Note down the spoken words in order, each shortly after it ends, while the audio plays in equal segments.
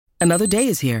Another day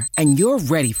is here, and you're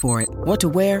ready for it. What to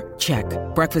wear? Check.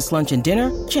 Breakfast, lunch, and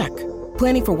dinner? Check.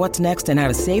 Planning for what's next and how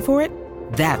to save for it?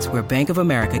 That's where Bank of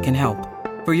America can help.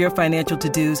 For your financial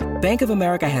to-dos, Bank of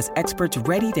America has experts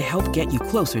ready to help get you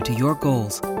closer to your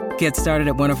goals. Get started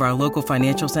at one of our local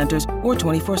financial centers or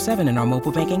 24/7 in our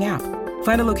mobile banking app.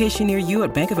 Find a location near you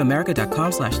at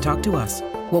bankofamerica.com/talktous.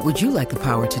 What would you like the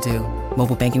power to do?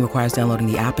 Mobile banking requires downloading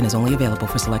the app and is only available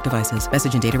for select devices.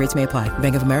 Message and data rates may apply.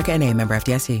 Bank of America N.A., member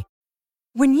FDIC.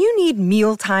 When you need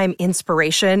mealtime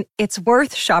inspiration, it's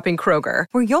worth shopping Kroger,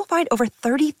 where you'll find over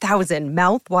 30,000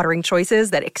 mouth-watering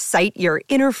choices that excite your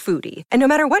inner foodie. And no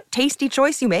matter what tasty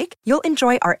choice you make, you'll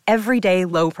enjoy our everyday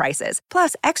low prices,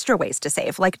 plus extra ways to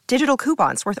save, like digital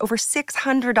coupons worth over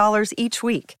 $600 each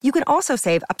week. You can also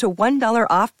save up to $1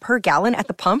 off per gallon at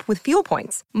the pump with fuel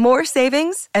points. More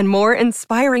savings and more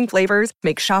inspiring flavors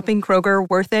make shopping Kroger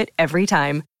worth it every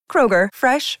time. Kroger,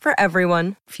 fresh for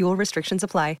everyone. Fuel restrictions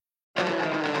apply.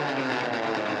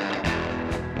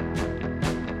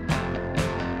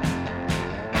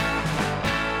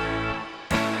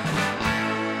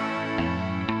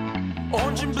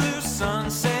 Orange and blue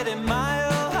sunset a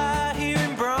mile high here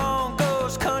in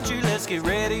Broncos country. Let's get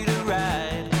ready to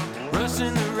ride. Russ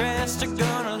and the rest are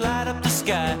gonna light up the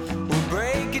sky. We'll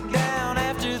break it down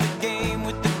after the game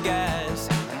with the guys.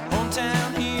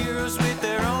 Hometown heroes with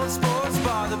their own sports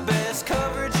bar. The best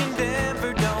coverage in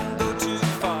Denver, don't go too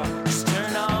far. Just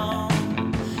turn on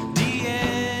DNVR.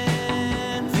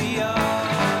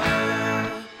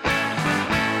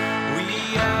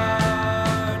 We are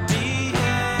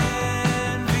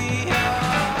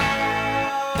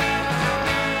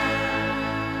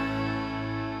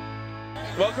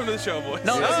Welcome to the show, boys.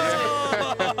 No,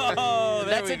 Oh,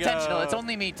 that's intentional. It's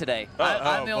only me today.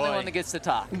 I'm the only one that gets to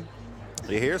talk.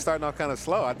 Your hair's starting off kind of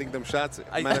slow. I think them shots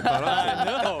might have caught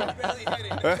up.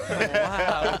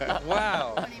 I know.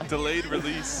 Wow. Delayed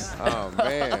release. Oh,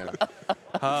 man.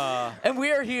 And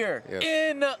we are here Yes.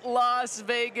 in Las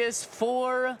Vegas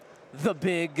for the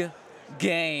big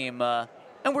game.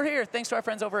 And we're here thanks to our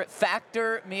friends over at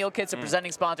Factor Meal Kits, a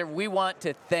presenting sponsor. We want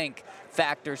to thank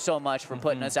Factor so much for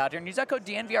putting us out here. And use that code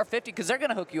DNVR50 because they're going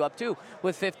to hook you up, too,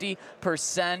 with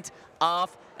 50%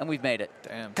 off. And we've made it.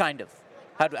 Damn. Kind of.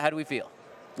 How do we feel?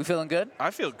 We feeling good? I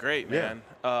feel great, man.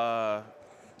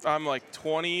 I'm like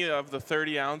 20 of the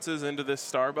 30 ounces into this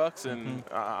Starbucks, and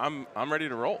I'm ready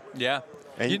to roll. Yeah.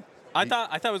 And I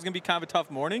thought it was going to be kind of a tough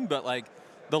morning, but, like,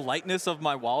 the lightness of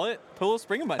my wallet put a little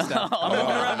spring in my step. I'm moving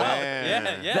around well.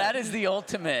 man. Yeah. That is the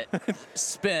ultimate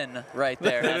spin right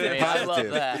there. I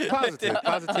love that. Positive.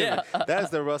 Yeah. That is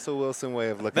the Russell Wilson way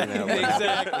of looking at it.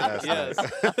 Exactly.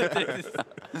 That's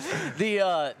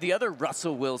Yes. The other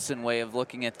Russell Wilson way of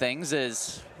looking at things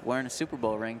is wearing a Super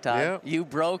Bowl ring, Todd. Yep. You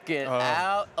broke it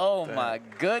out. Oh, my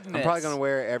goodness. I'm probably going to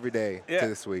wear it every day to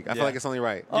this week. I feel like it's only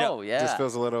right. Oh, yeah. It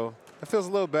feels a little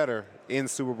better in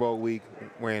Super Bowl week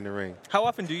wearing the ring. How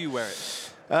often do you wear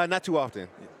it? Not too often,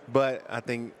 but I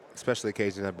think special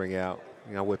occasions I bring it out.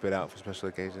 You know, I whip it out for special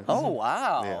occasions. Oh,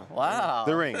 wow. Yeah. Wow.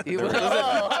 The ring. You, The ring.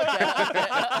 Oh, okay.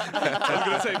 I was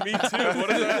going to say, me too. What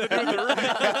does that have to do with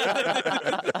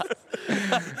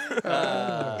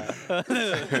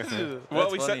the ring?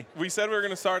 Well, we said we were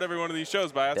going to start every one of these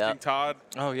shows by asking Todd,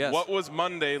 Oh, yes. what was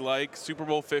Monday like, Super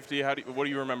Bowl 50? What do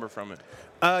you remember from it?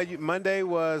 Monday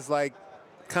was like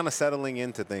kind of settling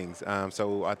into things.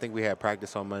 So I think we had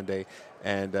practice on Monday,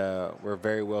 and we're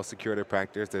very well secured at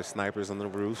practice. There's snipers on the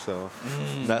roof, so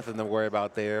nothing to worry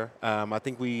about there. I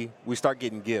think we start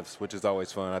getting gifts, which is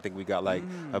always fun. I think we got like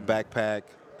a backpack,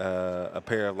 a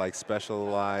pair of like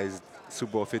specialized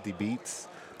Super Bowl 50 Beats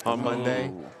on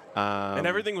Monday. And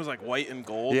everything was like white and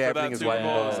gold Yeah, for that everything is Super white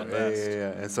Bowl. It was and the gold. best.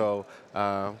 Yeah. And so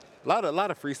a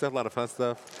lot of free stuff, a lot of fun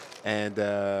stuff, and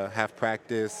have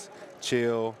practice,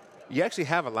 chill. You actually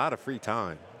have a lot of free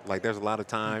time. Like there's a lot of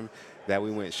time that we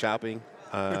went shopping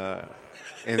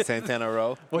in Santana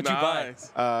Row. What'd you buy?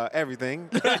 Everything.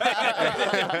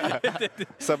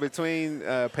 So between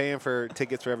paying for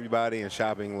tickets for everybody and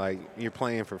shopping, like you're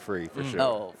playing for free for sure.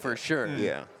 Oh, for sure.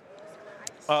 Yeah.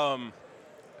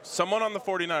 Someone on the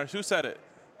 49ers, who said it?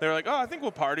 They were like, oh, I think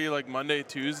we'll party like Monday,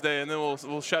 Tuesday, and then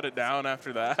we'll shut it down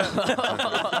after that.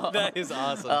 That is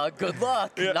awesome. Good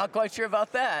luck. Yeah. Not quite sure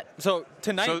about that. So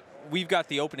tonight we've got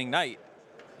the opening night.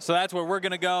 So that's where we're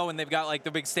going to go, and they've got like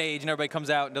the big stage, and everybody comes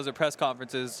out and does their press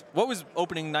conferences. What was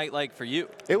opening night like for you?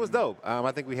 It was dope.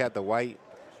 I think we had the white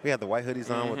hoodies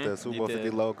on with the Super Bowl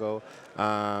 50 logo.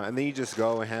 And then you just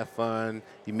go and have fun.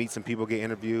 You meet some people, get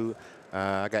interviewed.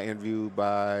 I got interviewed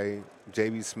by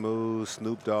JB Smooth,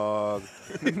 Snoop Dogg,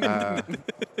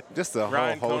 just a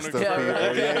Ryan whole host of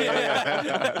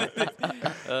Koenigsberg. people.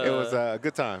 Yeah. It was a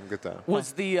good time. Good time.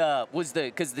 Was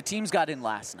because the teams got in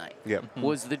last night. Yep.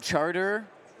 Was the charter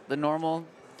the normal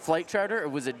flight charter, or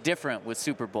was it different with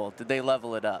Super Bowl? Did they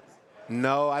level it up?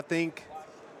 No, I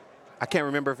can't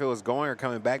remember if it was going or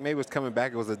coming back. Maybe it was coming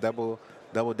back. It was a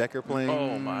double-decker plane.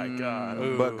 Oh, my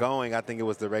God. But going, I think it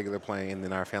was the regular plane, and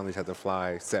then our families had to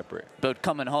fly separate. But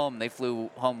coming home, they flew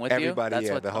home with Everybody,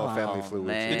 you? the whole family flew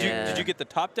with you. Did you get the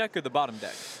top deck or the bottom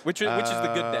deck? Which is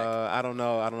the good deck? I don't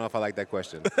know. I don't know if I like that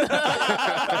question.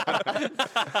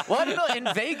 Well, I don't know. In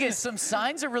Vegas, some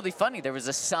signs are really funny. There was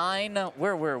a sign.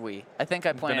 Where were we? I think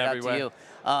I pointed out to you.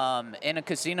 In a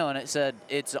casino, and it said,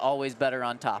 "It's always better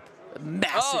on top."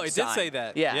 Massive Oh, it sign. did say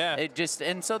that. Yeah. Yeah. It just,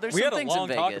 and so there's We some had a things long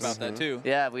in talk Vegas. about that too.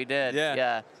 Yeah, we did.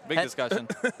 Yeah. Big discussion.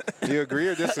 Do you agree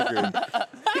or disagree?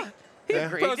 He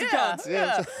agreed. Pros and cons.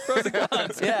 Yeah. Pros and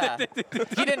cons. Yeah.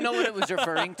 He didn't know what it was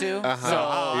referring to,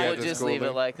 so we'll just leave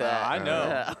it like that. I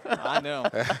know. I know.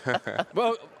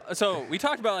 Well, so we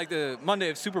talked about like the Monday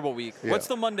of Super Bowl week. Yeah. What's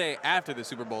the Monday after the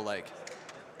Super Bowl like?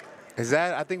 Is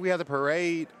that? I think we have the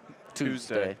parade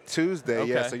Tuesday. Tuesday. Okay.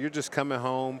 Yeah. So you're just coming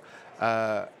home,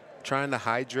 trying to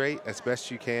hydrate as best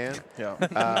you can. Yeah.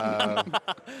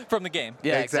 From the game.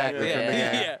 Yeah, exactly. exactly. From the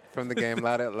Yeah. game. Yeah. From the game. A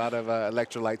lot of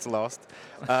electrolytes lost.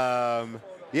 So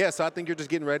I think you're just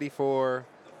getting ready for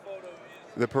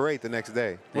the parade the next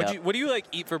day. What do you like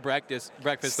eat for breakfast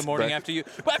the morning after you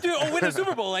win a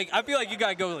Super Bowl? Like I feel like you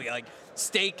gotta go like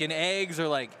steak and eggs or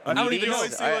like I don't even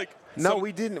know. No,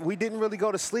 we didn't really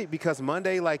go to sleep because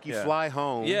Monday, like, you fly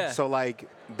home. Yeah. So, like,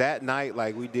 that night,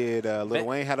 like, we did, Lil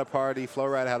Wayne had a party, Flo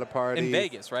Rida had a party. In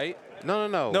Vegas, right? No.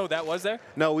 No, that was there?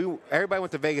 No, everybody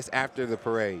went to Vegas after the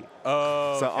parade.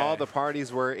 Oh, So all the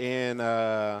parties were in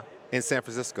San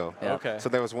Francisco. Yeah. Okay. So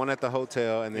there was one at the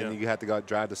hotel, and then you had to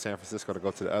drive to San Francisco to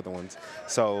go to the other ones.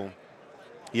 So,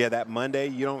 yeah, that Monday,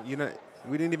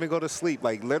 we didn't even go to sleep.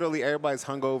 Like, literally, everybody's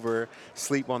hungover,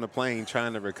 sleep on the plane,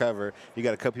 trying to recover. You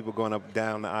got a couple people going up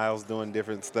down the aisles doing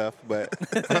different stuff, but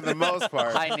for the most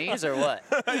part, High knees or what?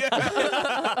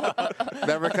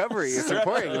 that recovery is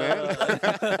important, man.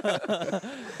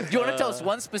 Do you want to tell us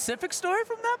one specific story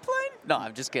from that plane? No,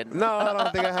 I'm just kidding. No, I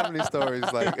don't think I have any stories.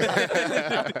 Like,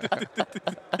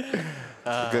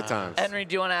 good times. Henry,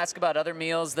 do you want to ask about other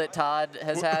meals that Todd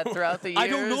has had throughout the years? I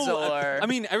don't know. Or? I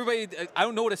mean, everybody. I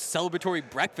don't know what a celebratory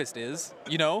breakfast is.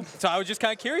 So I was just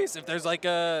kind of curious if there's like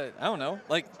I don't know,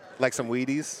 like some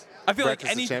Wheaties. I feel like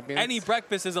Breakfast of Champions? any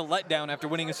breakfast is a letdown after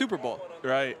winning a Super Bowl.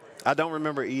 Right. I don't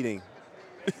remember eating.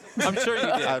 I'm sure you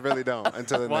did. I really don't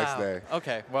until the next day.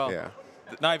 Okay. Well. Yeah.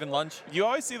 Not even lunch. You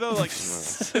always see though, like,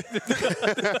 the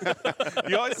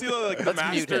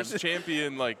Masters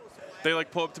champion, like, they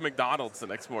like pull up to McDonald's the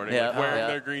next morning, like, wearing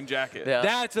their green jacket. Yeah.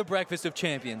 That's a breakfast of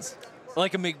champions.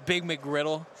 Like a big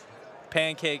McGriddle,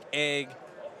 pancake, egg,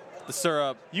 the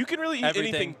syrup. You can really eat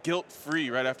Everything. anything guilt-free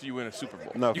right after you win a Super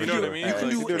Bowl. No, you for know sure. what I mean? You You can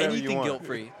do do whatever you anything want.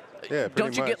 guilt-free. Yeah,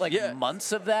 Don't you get like Yeah.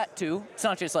 months of that too? It's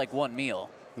not just like one meal.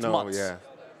 It's No, months. yeah.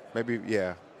 Maybe,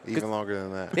 yeah. Even longer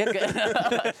than that.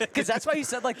 Yeah, because that's why you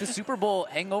said like the Super Bowl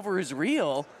hangover is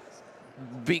real,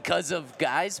 because of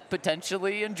guys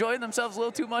potentially enjoying themselves a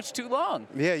little too much too long.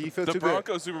 Yeah, you feel The too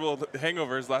Broncos Super Bowl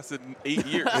hangover has lasted 8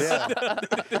 years. good.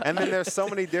 Yeah. And then there's so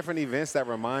many different events that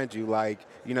remind you, like,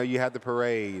 you have the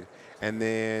parade, and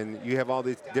then you have all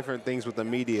these different things with the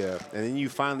media, and then you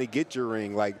finally get your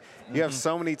ring. Like, you have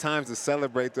so many times to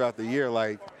celebrate throughout the year.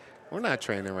 Like, we're not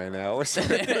training right now. We're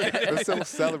still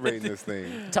celebrating this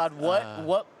thing. Todd,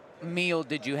 what meal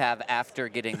did you have after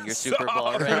getting your Super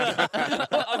Bowl ring?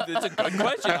 It's a good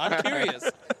question. I'm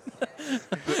curious.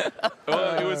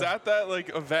 Well, it was at that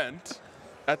like event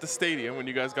at the stadium when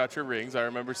you guys got your rings. I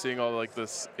remember seeing all like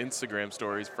this Instagram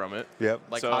stories from it. Yep.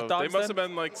 Like so hot dogs they must then? have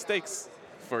been like steaks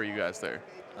for you guys there.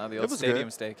 The It old was stadium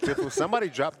good. steak. Somebody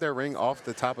dropped their ring off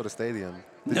the top of the stadium.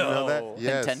 Did you know that?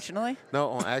 Yes. Intentionally? No,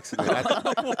 on accident.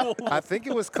 I think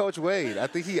it was Coach Wade. I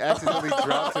think he accidentally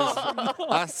dropped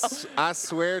his. I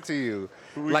swear to you,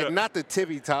 like not the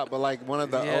tippy top, but like one of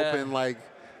the open, like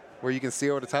where you can see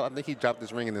over the top. I think he dropped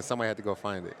his ring, and then somebody had to go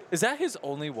find it. Is that his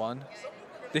only one?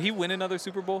 Did he win another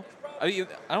Super Bowl? I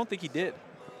don't think he did.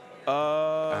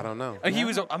 I don't know. He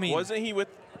was. I mean, Wasn't he with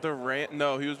the Rams?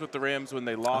 No, he was with the Rams when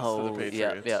they lost to the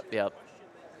Patriots. Yep.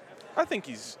 I think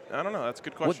I don't know. That's a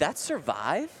good question. Would that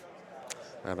survive?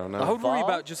 I don't I know. would worry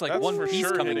about just like That's one for piece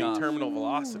sure coming hitting off. terminal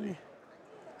velocity.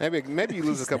 Maybe you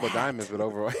lose a couple of diamonds, but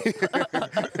overall.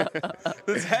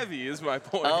 It's heavy, is my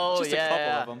point. Oh, Just a yeah, couple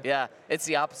yeah. of 'em. Yeah, it's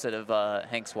the opposite of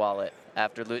Hank's wallet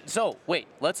after losing. So, wait,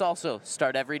 let's also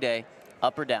start every day,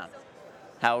 up or down.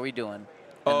 How are we doing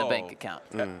in the bank account?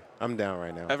 I'm down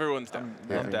right now. Everyone's down.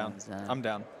 I'm down. I'm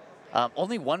down.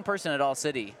 Only one person at All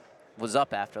City was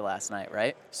up after last night,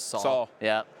 right? Saul.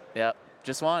 Yep.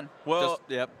 Just one. Well,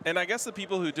 yep. And I guess the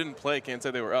people who didn't play can't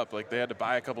say they were up. Like, they had to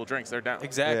buy a couple drinks. They're down.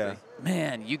 Exactly.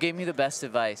 Man, you gave me the best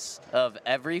advice. Of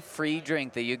every free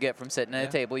drink that you get from sitting at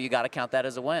a table, you got to count that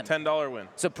as a win. $10 win.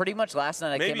 So pretty much last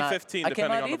night Maybe 15, I came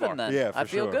depending out on the even bar. then. Yeah, for I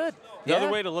feel sure. good. The other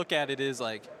way to look at it is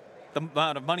like the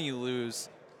amount of money you lose,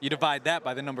 you divide that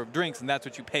by the number of drinks, and that's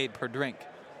what you paid per drink.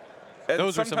 And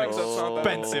Those are some sometimes that's not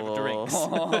that expensive drinks.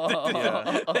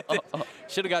 Yeah.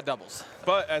 Should have got doubles.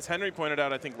 But as Henry pointed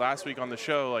out, I think last week on the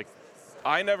show, like,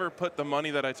 I never put the money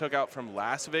that I took out from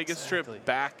Las Vegas trip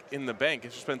back in the bank.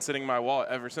 It's just been sitting in my wallet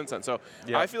ever since then. So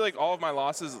I feel like all of my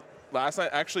losses last night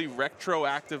actually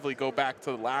retroactively go back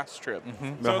to the last trip.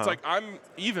 So it's like I'm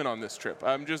even on this trip.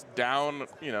 I'm just down,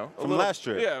 you know. From last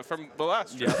trip. Yeah, from the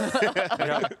last trip.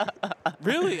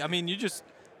 Really? I mean, you just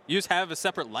have a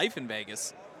separate life in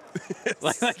Vegas.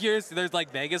 There's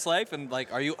like Vegas life, and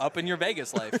like, are you up in your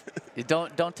Vegas life? You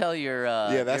don't tell your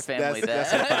family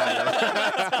that's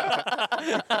that.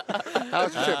 How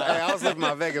was your trip? Hey, I was living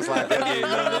my Vegas life. Baby, you know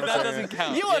what I'm That saying? doesn't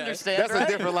count. You understand, That's right?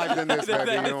 a different life than this,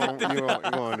 baby. You won't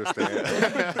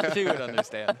understand. She would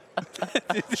understand.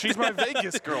 She's my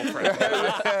Vegas girlfriend.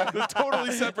 They're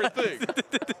totally separate thing.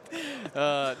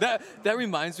 That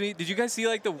reminds me. Did you guys see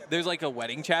there's like a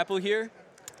wedding chapel here?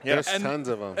 There's And- tons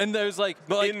of them. And there's like,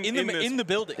 but like in the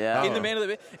building, Yeah. in the main of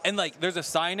the, and like there's a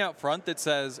sign out front that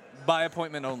says by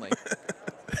appointment only.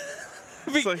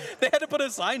 They had to put a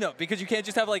sign up because you can't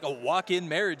just have like a walk-in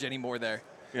marriage anymore there.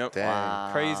 Yep.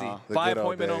 Dang. Crazy. The By good old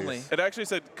appointment days. only. It actually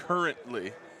said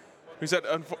currently. We said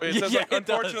it says Yeah, like, it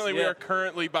does, unfortunately we yeah. are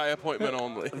currently by appointment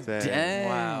only. Dang.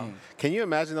 Wow. Can you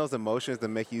imagine those emotions that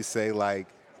make you say, like,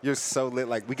 you're so lit,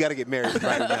 like, we got to get married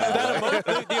right now?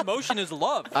 The emotion is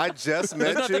love. I just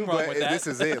met nothing you, wrong but with that. this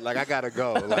is it. Like, I got to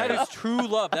go. Like, That is true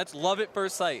love. That's love at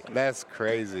first sight. that's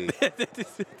crazy.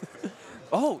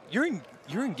 Oh, you're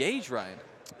engaged, Ryan.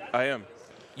 I am.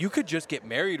 You could just get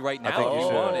married right now think if you you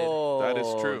should. wanted. That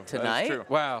is true. Tonight? That is true.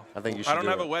 Wow. I think you should I don't do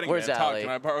have it. a wedding Where's band. Todd, Allie? can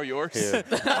I borrow yours? Here.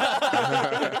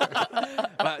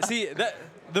 See,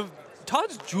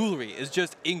 Todd's jewelry is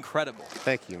just incredible.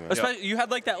 Thank you, man. Especially, you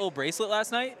had like that little bracelet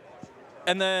last night,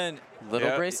 and then Little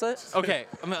Yeah. bracelet? okay,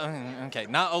 okay,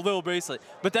 not a little bracelet,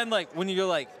 but then like when you're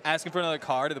like asking for another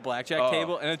card at the blackjack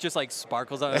table, and it just like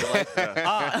sparkles on it, like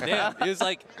damn, it was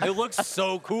like it looks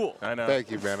so cool. I know. Thank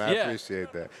you, man. I Yeah.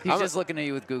 appreciate that. He's just looking at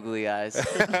you with googly eyes.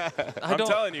 I'm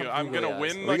telling you, I'm gonna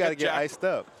win we like got a to get jack. iced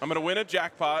up. I'm gonna win a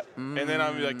jackpot, and then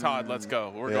I'm gonna be like, Todd, let's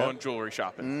go. We're Yeah. going jewelry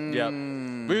shopping. Yep.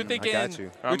 We were thinking. got you.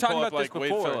 We were talking about this like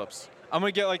Wade before. Phillips. I'm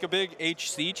gonna get like a big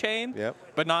HC chain, Yep.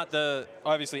 but not the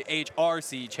obviously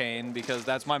HRC chain because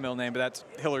that's my middle name, but that's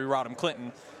Hillary Rodham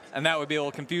Clinton, and that would be a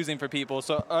little confusing for people.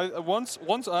 So once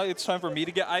it's time for me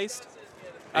to get iced,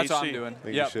 that's what I'm HC. doing. I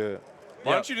think Yep. you should.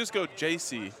 Why don't you just go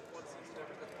JC?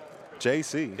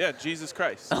 JC. Yeah, Jesus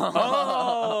Christ.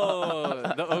 Oh,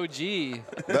 the OG.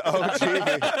 The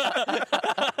OG.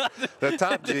 The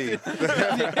top G.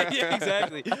 Yeah,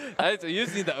 exactly. You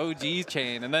just need the OG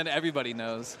chain, and then everybody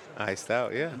knows. Iced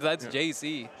out, yeah. That's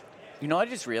JC. You know what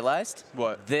I just realized?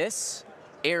 What? This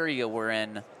area we're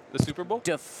in The Super Bowl?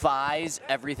 defies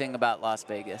everything about Las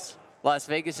Vegas. Las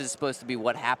Vegas is supposed to be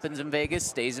what happens in Vegas,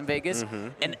 stays in Vegas,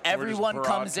 and everyone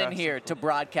comes in broadcasting. here to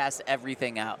broadcast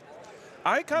everything out.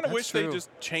 I kind of That's wish true. they just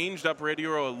changed up Radio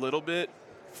Row a little bit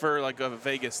for like a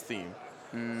Vegas theme.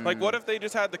 Like, what if they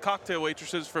just had the cocktail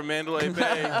waitresses from Mandalay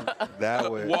Bay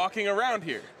That would walking around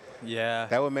here? Yeah.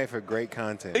 that would make for great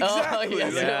content. Exactly.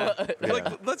 yes, Like, it would.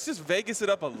 like, let's just Vegas it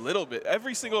up a little bit.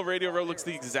 Every single Radio Row looks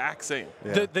the exact same.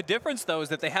 Yeah. The difference, though, is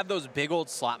that they have those big old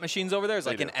slot machines over there. It's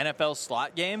like They an NFL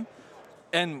slot game.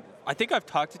 And I think I've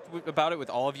talked about it with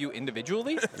all of you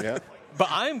individually. Yeah. But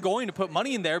I'm going to put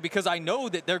money in there because I know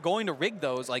that they're going to rig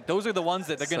those. Like, those are the ones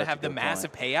that they're going to Such a have the good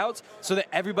massive payouts so that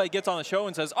everybody gets on the show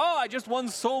and says, oh, I just won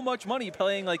so much money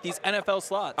playing, like, these NFL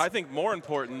slots. I think more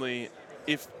importantly,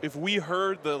 if we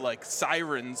heard the like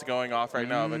sirens going off right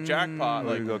now of a jackpot,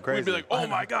 like We'd go we'd crazy. be like, oh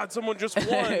my God, someone just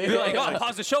won. You'd be like, oh,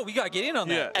 pause the show. We got to get in on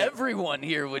that. Yeah. Everyone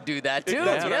here would do that too.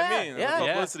 That's what yeah, I mean. Yeah. The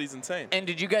publicity's insane. And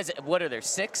did you guys? What are there?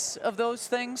 6 of those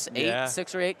things? 8, Yeah.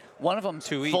 6 or 8. One of them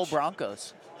 2 full each.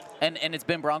 Broncos, and it's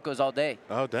been Broncos all day.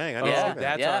 Oh, dang. I didn't Yeah. see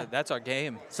that. Yeah. That's our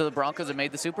game. So the Broncos have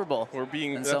made the Super Bowl. We're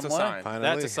being in that's some a way. sign. Finally.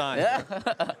 That's a sign. Yeah,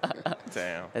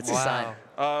 Damn. that's a sign.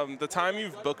 The time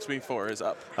you've booked me for is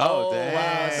up. Oh, wow!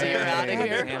 dang. So you're out of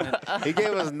here. Damn it. He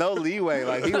gave us no leeway.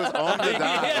 Like, he was on the dot.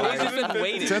 Yeah, like, he's just been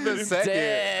waiting. to the second.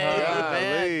 Dang,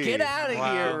 man. Golly. Get out of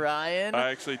Wow. here, Ryan.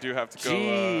 I actually do have to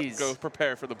Jeez. go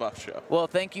prepare for the Buff show. Well,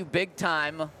 thank you big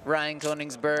time, Ryan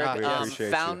Koenigsberg, We appreciate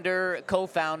you.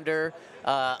 co-founder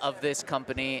of this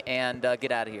company and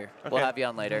get out of here. Okay. We'll have you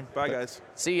on later. Bye, guys.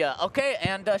 See ya. Okay,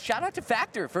 and shout out to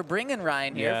Factor for bringing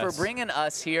Ryan here, for bringing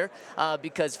us here,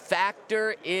 because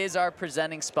Factor is our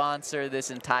presenting sponsor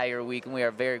this entire week, and we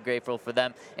are very grateful for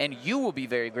them. And you will be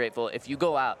very grateful if you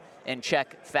go out and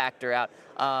check Factor out.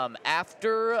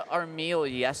 After our meal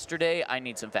yesterday, I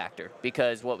need some Factor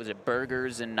because what was it,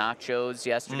 burgers and nachos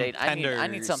yesterday? I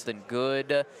need something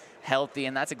good, healthy,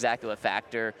 and that's exactly what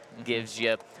Factor gives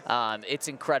you. It's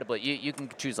incredible. You can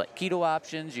choose like keto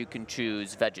options. You can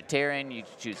choose vegetarian. You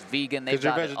can choose vegan. They've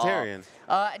got you're vegetarian. It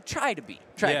all. Try to be.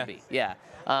 Try to be. Yeah.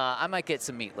 I might get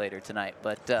some meat later tonight,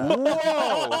 but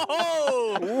Whoa!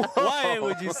 Why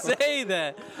would you say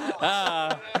that?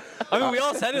 I mean, we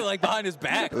all said it like behind his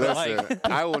back. Listen,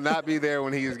 I will not be there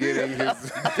when he's getting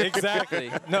his. Exactly.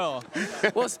 No.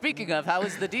 Well, speaking of, how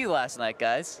was the D last night,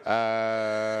 guys?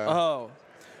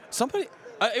 Somebody.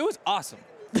 It was awesome.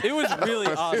 It was really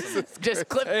awesome. Just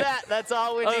clip that. That's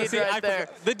all we need right there.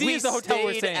 The D is the hotel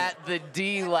we're staying at the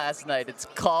D last night. It's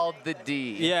called the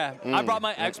D. Yeah. I brought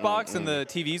my Xbox, and the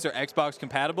TVs are Xbox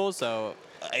compatible, so,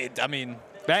 I mean,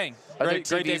 bang. Are there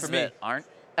Great day TVs for me. that aren't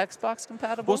Xbox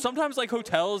compatible? Well, sometimes, like,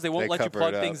 hotels, they won't let you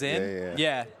plug things in.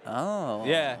 Yeah. Oh.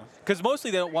 Yeah. Because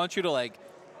mostly they don't want you to, like,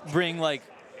 bring, like,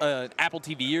 an Apple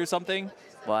TV or something.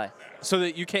 Why? So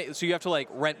that you can't. So you have to like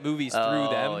rent movies through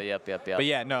them. Oh, yep. But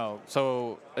yeah, no.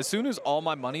 So as soon as all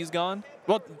my money's gone,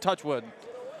 well, touch wood.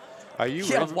 Are you?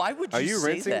 Why would you say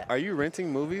renting? that? Are you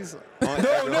renting movies? No. You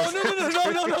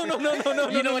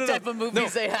know what type of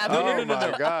movies they have here? Oh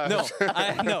my gosh.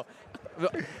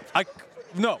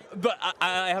 No, but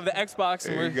I have the Xbox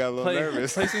and You got a little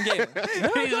nervous. play some games.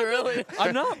 He's really.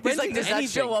 I'm not. He's like, does that anything.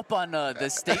 show up on the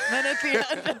statement at the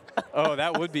end? Oh,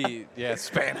 that would be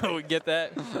Spano would get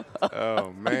that.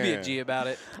 Oh man. He'd be a G about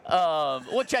it.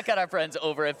 We'll check out our friends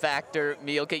over at Factor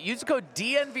Meal Kit. Use the code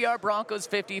DNVR Broncos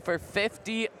 50 for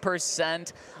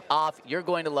 50% off. You're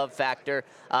going to love Factor.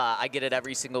 I get it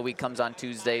every single week. Comes on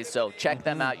Tuesdays, so check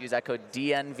them out. Use that code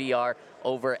DNVR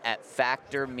over at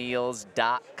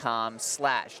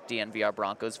factormeals.com/DNVR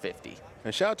Broncos 50.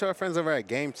 And shout out to our friends over at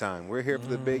Game Time. We're here for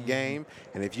the big game.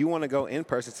 And if you want to go in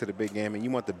person to the big game and you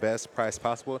want the best price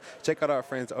possible, check out our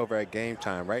friends over at Game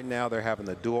Time. Right now, they're having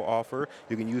a dual offer.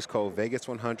 You can use code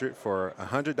Vegas100 for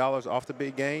 $100 off the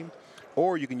big game,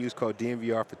 or you can use code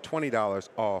DNVR for $20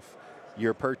 off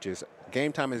your purchase.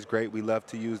 Game Time is great. We love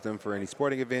to use them for any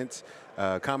sporting events,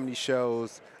 comedy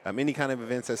shows, any kind of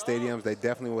events at stadiums. They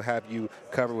definitely will have you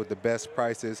covered with the best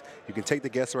prices. You can take the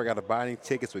guesswork out of buying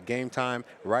tickets with Game Time.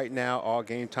 Right now, all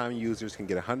Game Time users can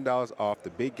get $100 off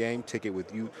the big game ticket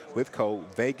with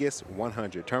code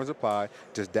Vegas100. Terms apply.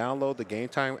 Just download the Game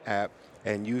Time app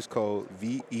and use code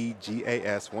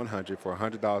VEGAS100 for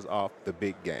 $100 off the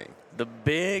big game. The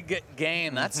big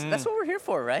game. That's what we're here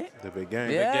for, right? The big game.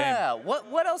 Yeah.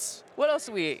 What else are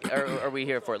we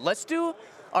here for? Let's do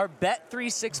our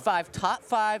Bet365 top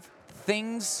 5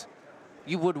 things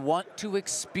you would want to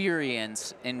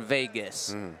experience in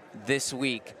Vegas this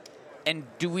week. And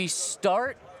do we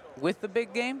start with the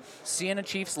big game? Seeing a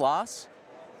Chiefs loss?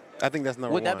 I think that's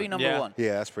number one. Would that be number one?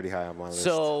 Yeah, that's pretty high on my list.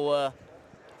 So,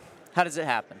 how does it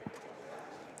happen?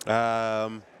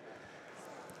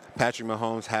 Patrick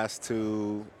Mahomes has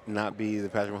to not be the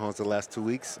Patrick Mahomes of the last 2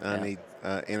 weeks. I need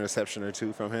an interception or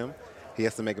two from him. He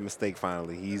has to make a mistake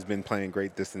finally. He's been playing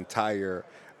great this entire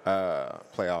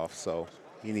playoff, so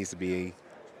he needs to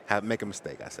make a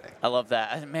mistake, I say. I love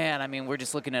that. Man, I mean, we're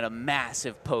just looking at a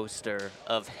massive poster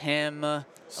of him.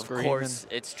 Screaming. Of course,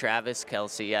 it's Travis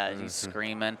Kelce. Yeah, he's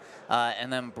screaming.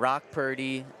 And then Brock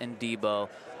Purdy and Debo.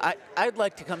 I'd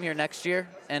like to come here next year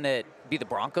and it be the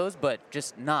Broncos, but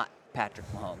just not Patrick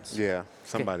Mahomes. Yeah,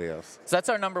 somebody else. So that's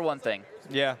our number one thing.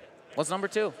 Yeah. What's number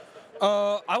two?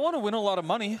 I want to win a lot of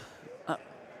money.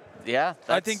 Yeah.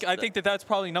 I think that's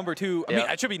probably number two. I mean,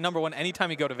 Yep. it should be number one anytime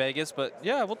you go to Vegas, but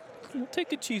yeah, we'll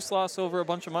take a Chiefs loss over a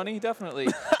bunch of money, definitely.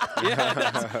 Yeah,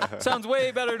 that sounds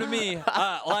way better to me.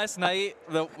 Last night,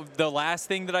 the last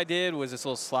thing that I did was this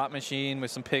little slot machine with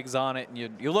some pigs on it, and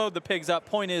you load the pigs up.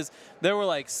 Point is, there were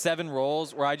like 7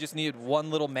 rolls where I just needed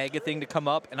one little mega thing to come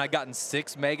up, and I gotten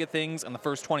 6 mega things on the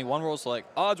first 21 rolls, so like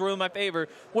odds were in my favor.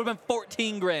 Would have been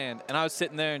 14 grand, and I was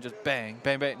sitting there and just bang,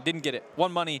 bang, bang, didn't get it.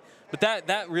 Won money, but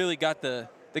that really got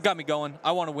me going.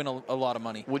 I want to win a lot of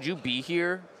money. Would you be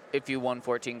here if you won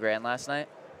 14 grand last night?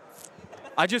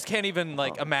 I just can't even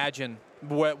imagine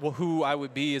who I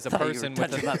would be as a person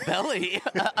with touching my belly.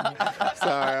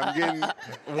 Sorry,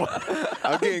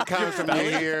 I'm getting comments from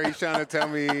you here. He's trying to tell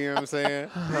me, you know what I'm saying?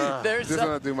 There's Just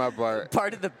want to do my part.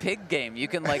 Part of the pig game. You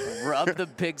can rub the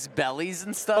pigs' bellies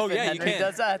and stuff. Oh, yeah, and you Henry can.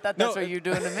 does that. I thought that's what you're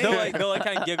doing to me. They'll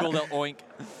kind of giggle, they'll oink.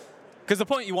 Because the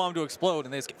point you want them to explode,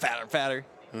 and they just get fatter and fatter.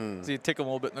 So you tickle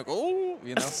them a little bit, and they go, oh,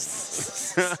 you know.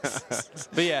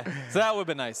 But yeah, so that would have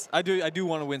been nice. I do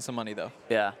want to win some money though.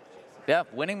 Yeah. Yeah,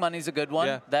 winning money's a good one.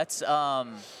 Yeah. That's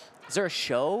is there a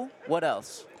show? What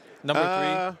else?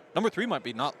 Number 3 might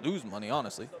be not lose money,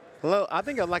 honestly. Well, I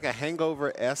think of like a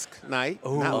hangover-esque night,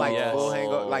 Ooh, not like yes. full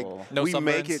hangover. Like No we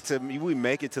make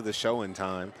sunburns? it to the show in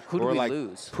time. Who do we're we like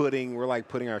lose? We're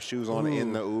putting our shoes on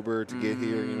in the Uber to get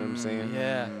here. You know what I'm saying?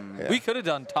 Yeah. We could have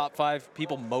done top 5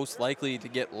 people most likely to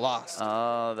get lost.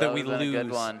 Oh, that we would've been lose a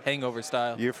good one. hangover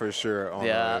style. You're for sure on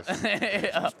Yeah. the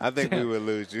list. I think we would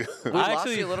lose you. We lost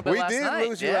you a little bit we last did night.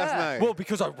 lose you yeah. last night. Well,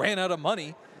 because I ran out of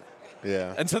money.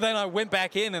 Yeah. And so then I went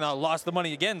back in and I lost the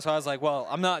money again. So I was like, well,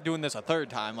 I'm not doing this a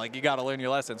third time. Like, you got to learn your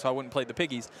lesson. So I wouldn't play the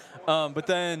piggies. But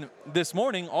then this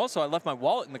morning, also, I left my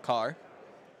wallet in the car.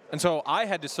 And so I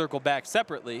had to circle back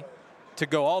separately to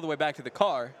go all the way back to the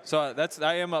car. So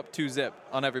I am up 2-zip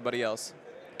on everybody else.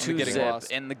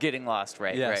 2-zip in the getting lost,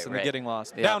 right? Yes, right. the getting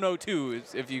lost. Yep. Down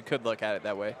 0-2, if you could look at it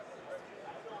that way.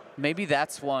 Maybe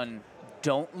that's one.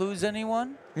 Don't lose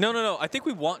anyone. No. I think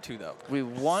we want to, though. We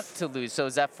want to lose. So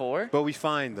is that 4? But we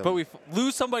find them. But we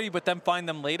lose somebody, but then find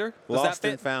them later. Does Lost that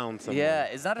fit? and found someone.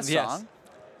 Yeah. Is that a Yes. song?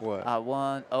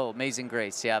 What? Amazing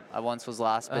Grace. Yeah. I once was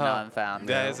lost, but now I'm found.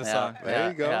 That is a song. There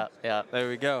you go. Yeah. There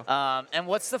we go. And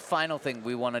what's the final thing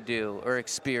we want to do or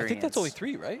experience? I think that's only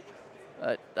 3, right?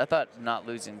 I thought not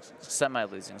losing,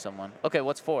 semi-losing someone. Okay,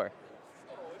 what's 4?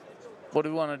 What do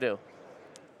we want to do?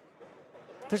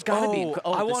 There's got to be.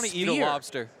 I the want to eat a sphere.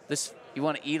 lobster. You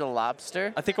want to eat a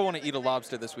lobster? I think I want to eat a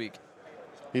lobster this week.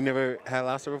 You never had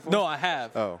lobster before? No, I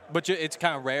have. Oh. But it's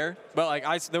kind of rare. But like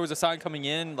there was a sign coming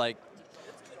in, like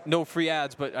no free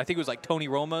ads, but I think it was like Tony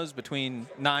Roma's between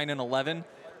 9 and 11,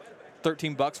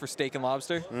 $13 for steak and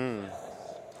lobster.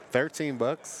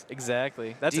 $13?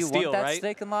 Exactly. That's Do you a steal, want that right?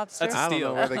 steak and lobster? That's a I don't know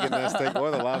steal. where they're getting that steak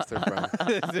or the lobster from.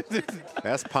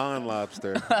 That's pond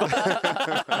lobster.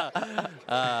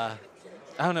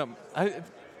 I don't know.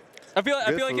 I feel like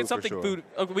food it's for something sure. food.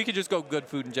 Okay, we could just go good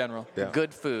food in general. Yeah.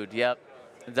 Good food. Yep.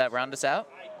 Does that round us out?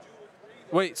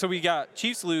 Wait, so we got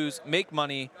Chiefs lose, make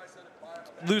money,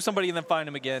 lose somebody and then find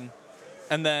them again,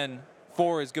 and then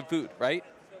 4 is good food, right?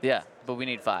 Yeah, but we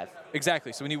need 5.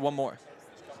 Exactly. So we need one more.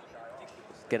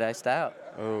 Get iced out.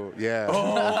 Oh, yeah.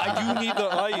 Oh, I do need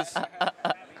the ice.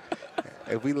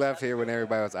 If we left here when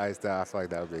everybody was iced out, I feel like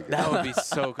that would be good. That would be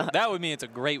so cool. That would mean it's a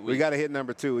great week. We got to hit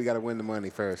number 2. We got to win the money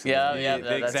first. Yeah, Yeah,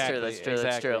 that's true. exactly,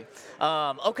 That's true.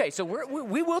 Okay, so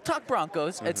we will talk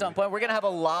Broncos at some point. We're going to have a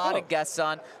lot of guests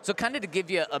on. So kind of to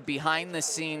give you a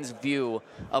behind-the-scenes view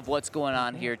of what's going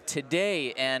on here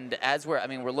today. And as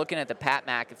we're looking at the Pat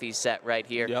McAfee set right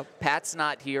here. Yep. Pat's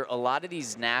not here. A lot of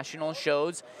these national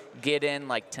shows get in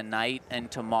like tonight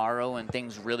and tomorrow, and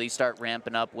things really start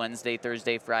ramping up Wednesday,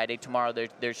 Thursday, Friday. Tomorrow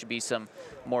there should be some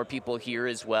more people here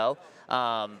as well.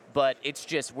 But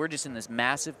we're just in this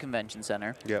massive convention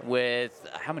center with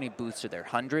how many booths are there?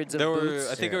 Hundreds of booths?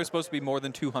 I think there was supposed to be more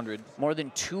than 200. More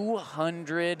than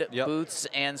 200 booths,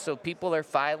 and so people are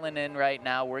filing in right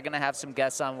now. We're going to have some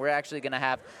guests on. We're actually going to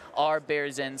have our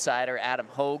Bears insider, Adam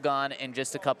Hogan, in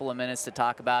just a couple of minutes to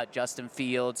talk about Justin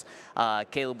Fields,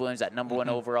 Caleb Williams, that number 1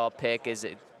 overall pick.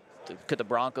 Could the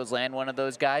Broncos land one of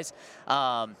those guys?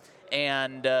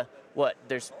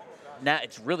 Now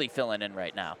it's really filling in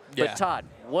right now. Yeah. But Todd,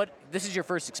 this is your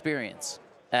first experience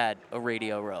at a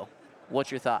Radio Row.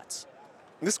 What's your thoughts?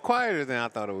 It's quieter than I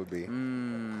thought it would be.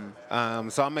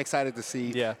 So I'm excited to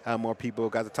see more people.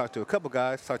 Got to talk to a couple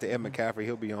guys. Talked to Ed McCaffrey.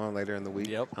 He'll be on later in the week.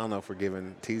 Yep. I don't know if we're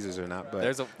giving teasers or not, but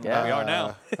We are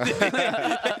now.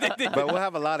 but we'll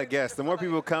have a lot of guests. The more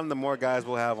people come, the more guys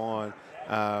we'll have on.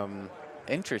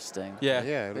 Interesting. Yeah.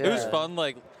 Yeah, It was fun,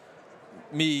 like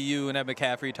me, you, and Ed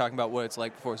McCaffrey talking about what it's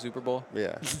like before Super Bowl.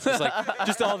 Yeah. It's like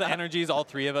just all the energies all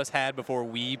 3 of us had before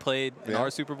we played in our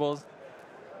Super Bowls.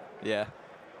 Yeah.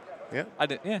 Yeah. I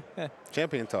did. Yeah.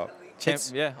 Champion talk.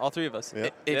 Yeah, all 3 of us.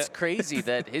 Yeah. It's crazy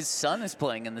that his son is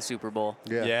playing in the Super Bowl.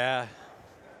 Yeah. Yeah.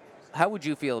 How would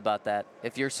you feel about that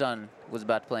if your son was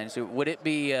about to play in a Super Bowl? Would it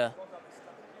be,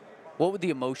 what would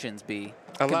the emotions be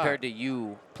compared to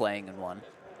you playing in one?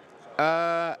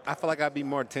 I feel like I'd be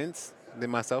more tense than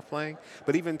myself playing.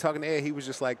 But even talking to Ed, he was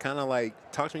just like kind of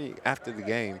like talk to me after the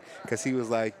game because he was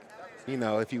like,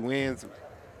 if he wins,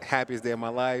 happiest day of my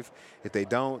life. If they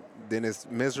don't, then it's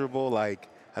miserable. Like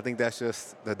I think that's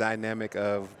just the dynamic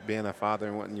of being a father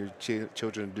and wanting your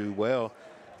children to do well.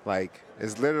 Like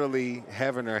it's literally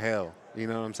heaven or hell. You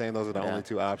know what I'm saying? Those are the only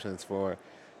 2 options for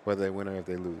whether they win or if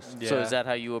they lose. So is that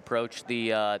how you approach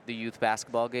the youth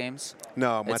basketball games?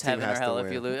 No, my It's team heaven or has hell to if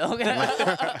win. you lose. Okay.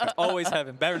 Always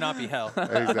heaven. Better not be hell.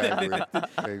 Exactly.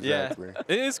 Yeah,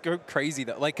 it is crazy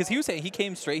though. Like, cause he was saying he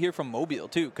came straight here from Mobile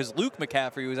too. Cause Luke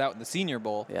McCaffrey was out in the Senior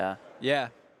Bowl. Yeah. Yeah.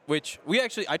 Which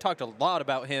I talked a lot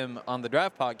about him on the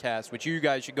Draft Podcast, which you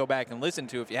guys should go back and listen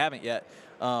to if you haven't yet.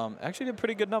 Actually did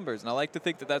pretty good numbers, and I like to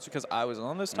think that that's because I was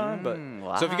on this time. But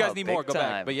so if you guys need more, go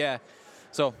back. But yeah,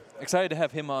 so excited to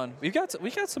have him on. We got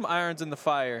some irons in the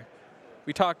fire.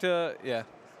 We talked to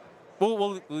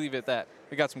We'll leave it at that.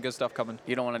 We got some good stuff coming.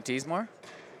 You don't want to tease more?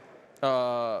 We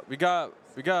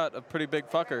got a pretty big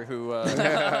fucker who we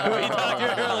talked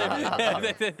to earlier.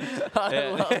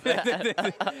 I love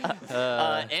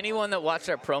that. Anyone that watched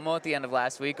our promo at the end of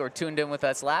last week or tuned in with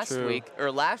us last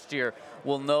year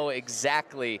will know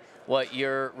exactly what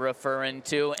you're referring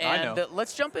to. And I know.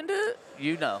 Let's jump into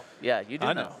you know. Yeah, you do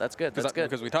I know. That's good. That's good.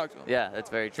 Because we talked to him. Yeah, that's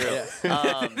very true.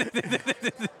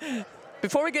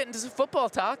 Before we get into some football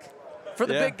talk, for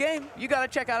the big game, you got to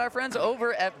check out our friends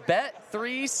over at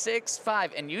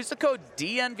Bet365 and use the code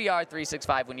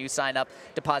DNVR365 when you sign up.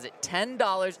 Deposit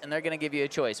 $10, and they're going to give you a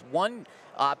choice. One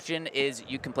option is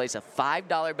you can place a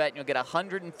 $5 bet, and you'll get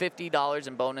 $150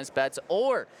 in bonus bets,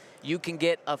 or you can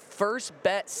get a first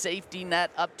bet safety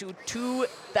net up to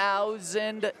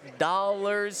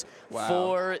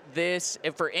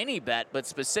 $2,000 for any bet, but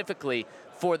specifically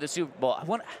for the Super Bowl.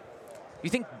 You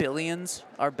think billions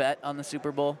are bet on the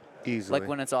Super Bowl? Easily. Like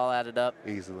when it's all added up?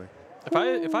 Easily. If I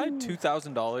had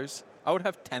 $2,000, I would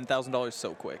have $10,000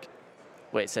 so quick.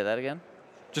 Wait, say that again?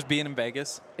 Just being in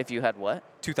Vegas. If you had what?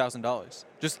 $2,000.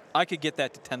 Just I could get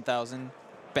that to 10,000,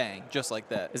 bang, just like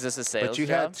that. Is this a sales But you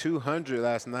job? had 200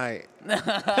 last night.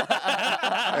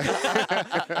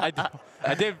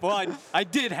 I did. Well, I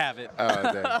did have it. Oh,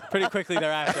 damn. Pretty quickly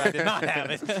thereafter, I did not have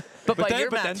it. But by then,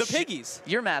 your math, then the piggies.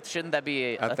 Your math, shouldn't that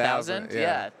be a 1,000? thousand?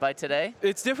 Yeah, by today?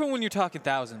 It's different when you're talking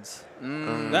thousands.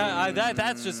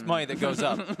 That's just money that goes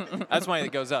up. That's money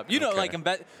that goes up. You know, Okay. like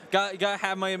gotta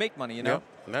have money to make money. You know.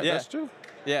 Yep. Yeah. That's true.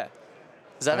 Yeah.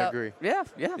 Is that I how- agree. Yeah.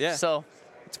 Yeah. So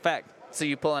It's a fact.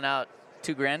 you pulling out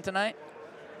 $2,000 tonight?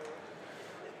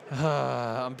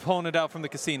 I'm pulling it out from the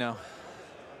casino.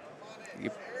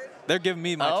 They're giving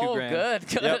me my $2,000. Good.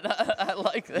 Yep. I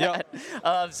like that.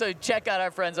 So check out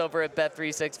our friends over at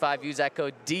Bet365. Use that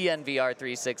code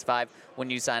DNVR365 when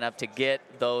you sign up to get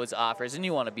those offers. And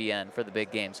you want to be in for the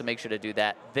big game, so make sure to do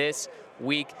that this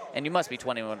week. And you must be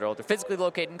 21 or older, physically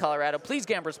located in Colorado. Please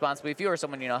gamble responsibly. If you or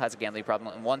someone you know has a gambling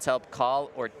problem and wants help,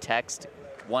 call or text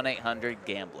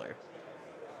 1-800-GAMBLER.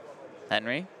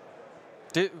 Henry?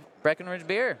 Breckenridge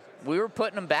Beer. We were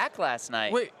putting them back last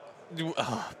night. Wait.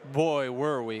 Boy,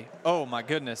 were we. Oh, my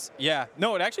goodness. Yeah.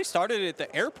 No, it actually started at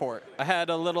the airport. I had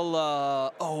a little,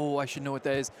 I should know what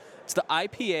that is. It's the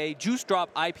IPA, Juice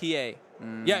Drop IPA.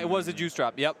 Yeah, it was a Juice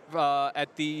Drop. Yep. At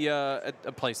a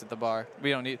place at the bar. We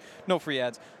don't need, no free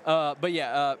ads. But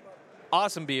yeah,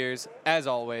 awesome beers, as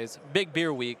always. Big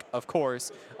beer week, of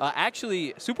course.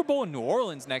 Actually, Super Bowl in New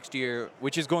Orleans next year,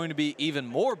 which is going to be even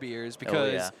more beers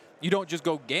because you don't just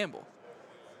go gamble.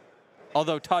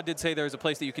 Although Todd did say there was a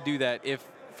place that you could do that if,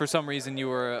 for some reason, you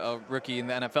were a rookie in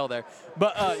the NFL there.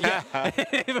 But yeah,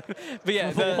 but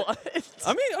yeah.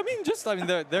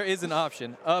 There is an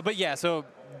option. But yeah, so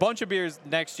bunch of beers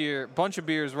next year, bunch of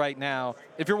beers right now.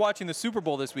 If you're watching the Super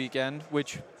Bowl this weekend,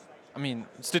 which, I mean,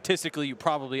 statistically you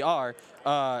probably are.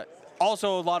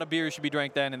 Also, a lot of beers should be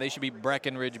drank then, and they should be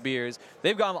Breckenridge beers.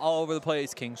 They've got them all over the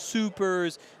place. King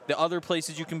Supers, the other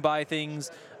places you can buy things.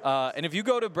 And if you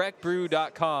go to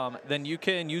breckbrew.com, then you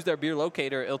can use their beer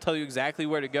locator. It'll tell you exactly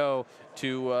where to go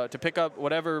to pick up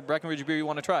whatever Breckenridge beer you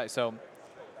want to try. So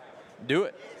do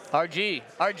it.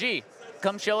 RG,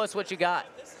 come show us what you got.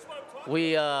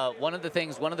 We one of the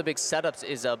big setups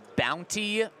is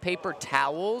Bounty paper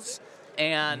towels.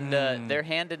 And they're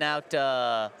handing out,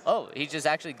 he's just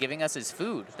actually giving us his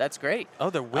food. That's great. Oh,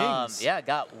 they're wings.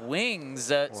 Got wings.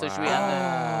 So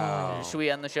should we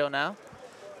end the show now?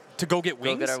 To go get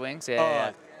wings? Go get our wings?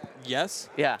 Yeah. Yes.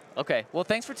 Yeah, okay. Well,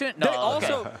 thanks for tuning in.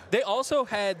 They also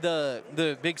had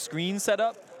the big screen set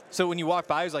up. So when you walk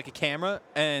by, there's like a camera,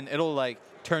 and it'll like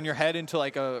turn your head into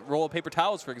like a roll of paper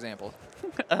towels, for example.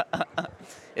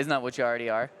 Isn't that what you already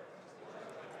are?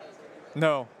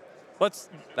 No.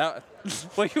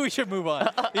 We should move on.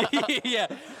 Yeah.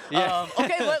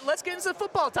 Okay, let's get into the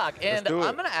football talk. And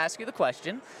I'm going to ask you the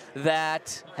question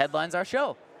that headlines our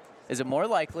show. Is it more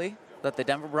likely that the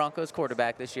Denver Broncos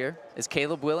quarterback this year is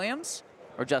Caleb Williams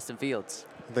or Justin Fields?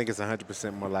 I think it's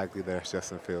 100% more likely that it's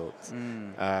Justin Fields.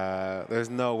 There's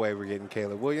no way we're getting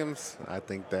Caleb Williams. I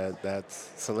think that's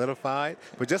solidified.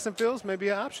 But Justin Fields may be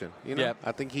an option. You know,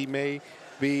 I think he may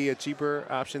be a cheaper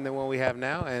option than what we have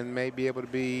now, and may be able to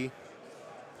be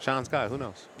Sean Scott. Who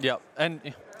knows? Yep.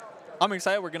 And I'm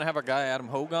excited. We're going to have our guy Adam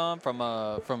Hogan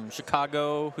from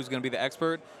Chicago, who's going to be the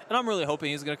expert. And I'm really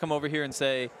hoping he's going to come over here and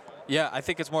say, yeah, I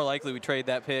think it's more likely we trade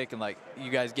that pick and, like, you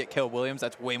guys get Caleb Williams.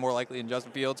 That's way more likely than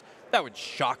Justin Fields. That would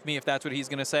shock me if that's what he's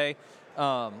going to say.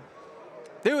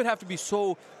 They would have to be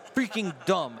so freaking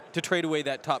dumb to trade away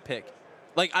that top pick.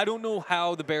 Like, I don't know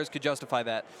how the Bears could justify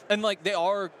that. And, like, they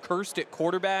are cursed at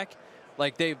quarterback.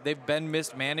 Like, they've been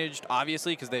mismanaged,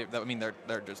 obviously, because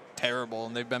they're just terrible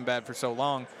and they've been bad for so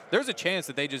long. There's a chance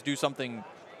that they just do something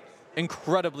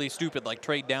incredibly stupid, like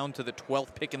trade down to the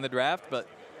 12th pick in the draft, but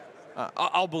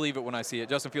I'll believe it when I see it.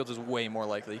 Justin Fields is way more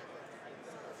likely.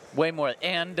 Way more.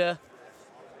 And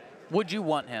would you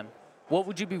want him? What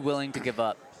would you be willing to give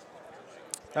up?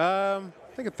 I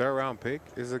think a third-round pick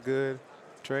is a good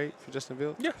trade for Justin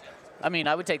Fields. Yeah. I mean,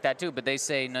 I would take that too, but they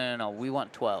say, no, we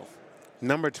want 12.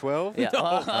 Number 12? Yeah.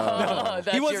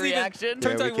 That's He wasn't your reaction?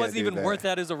 Turns Yeah, out we he wasn't can't do even that. worth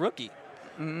that as a rookie.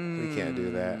 We can't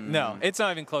do that. No, it's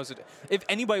not even close. If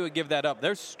anybody would give that up,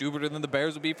 they're stupider than the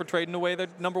Bears would be for trading away their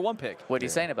number 1 pick. What are you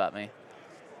saying about me?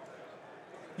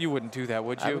 You wouldn't do that,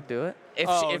 would you? I would do it.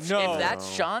 If no. that's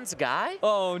Sean's guy?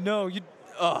 Oh, no.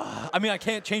 I mean, I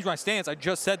can't change my stance. I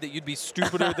just said that you'd be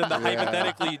stupider than the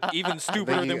hypothetically even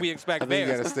stupider than we expect I think you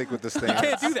Bears. got to stick with the stance. You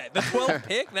can't do that. The 12th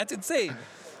pick? That's insane.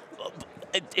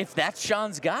 If that's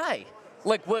Sean's guy.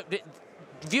 Like,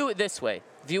 view it this way.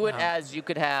 View it as you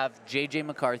could have J.J.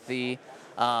 McCarthy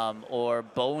or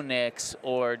Bo Nix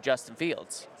or Justin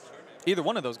Fields. Either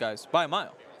one of those guys, by a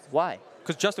mile. Why?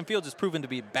 Because Justin Fields has proven to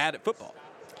be bad at football.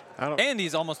 And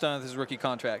he's almost done with his rookie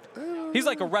contract. He's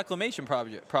like a reclamation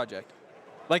project.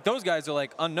 Like, those guys are,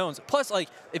 like, unknowns. Plus, like,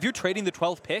 if you're trading the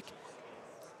 12th pick,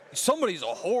 somebody's a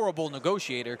horrible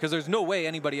negotiator because there's no way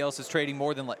anybody else is trading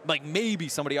more than, like maybe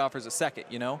somebody offers a second,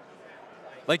 you know?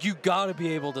 Like, you got to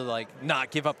be able to, like,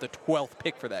 not give up the 12th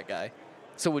pick for that guy.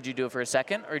 So would you do it for a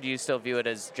second, or do you still view it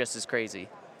as just as crazy?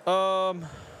 I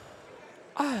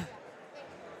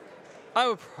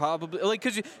would probably, like,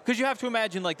 because you have to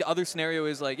imagine, like, the other scenario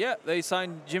is, like, yeah, they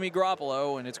signed Jimmy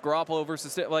Garoppolo, and it's Garoppolo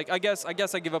versus, like, I guess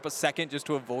I give up a second just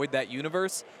to avoid that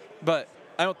universe, but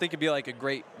I don't think it'd be, like, a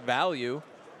great value.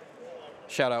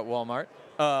 Shout out Walmart.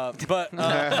 But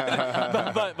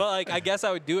like, I guess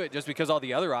I would do it just because all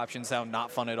the other options sound not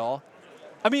fun at all.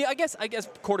 I mean, I guess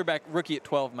quarterback rookie at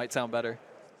 12 might sound better.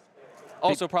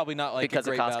 Also, probably not like because a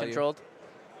great of cost value. controlled.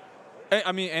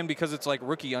 I mean, and because it's like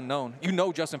rookie unknown. You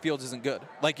know, Justin Fields isn't good.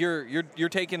 Like, you're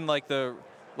taking like the,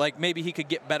 like, maybe he could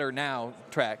get better now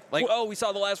track. Like, oh, we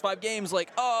saw the last 5 games.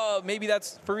 Like, oh, maybe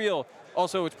that's for real.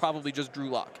 Also, it's probably just Drew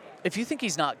Lock. If you think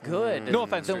he's not good, No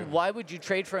offense, then dude. why would you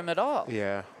trade for him at all?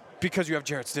 Yeah. Because you have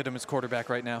Jarrett Stidham as quarterback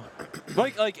right now.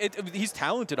 He's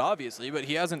talented, obviously, but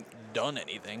he hasn't done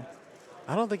anything.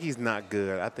 I don't think he's not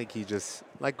good. I think he just,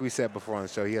 like we said before on the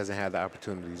show, he hasn't had the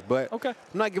opportunities. But Okay. I'm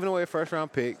not giving away a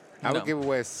first-round pick. I No. would give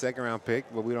away a second-round pick,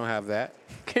 but we don't have that.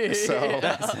 So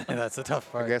That's the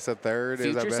tough part. I guess a third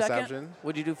is our Future best second? option.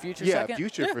 Would you do future Yeah, second?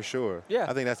 future for sure. Yeah.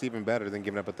 I think that's even better than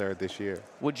giving up a third this year.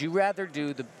 Would you rather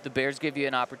do the Bears give you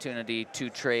an opportunity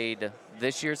to trade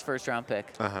this year's first-round pick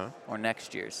or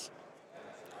next year's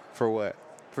For what?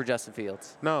 for Justin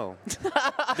Fields? No.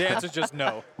 The answer's just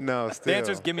no. No, still. The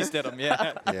answer's give me Stidham.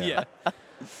 Yeah. Yeah.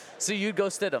 So you'd go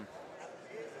Stidham.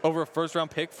 Over a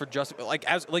first-round pick for Justin,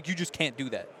 like you just can't do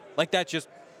that. Like, that's just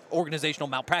organizational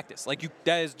malpractice. Like,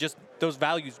 that is just, those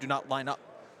values do not line up.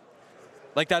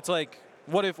 Like, that's like,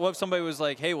 what if somebody was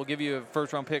like, hey, we'll give you a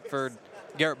first-round pick for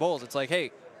Garrett Bowles? It's like,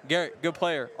 hey, Garrett, good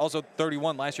player, also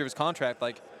 31 last year of his contract.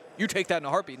 Like, you take that in a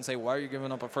heartbeat and say, why are you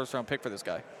giving up a first-round pick for this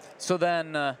guy? So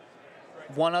then,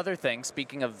 one other thing,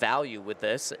 speaking of value with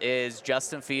this, is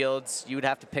Justin Fields, you would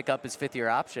have to pick up his 5th-year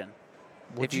option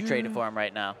if you traded for him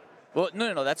right now. Well,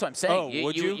 no, that's what I'm saying. Oh,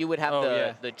 would you? You would have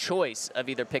yeah. the choice of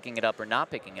either picking it up or not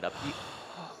picking it up.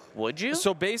 Would you?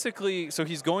 So basically,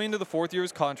 he's going into the 4th year of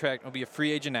his contract. He'll be a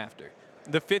free agent after.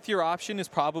 The 5th-year option is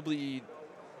probably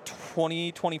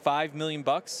 $25 million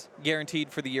guaranteed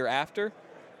for the year after.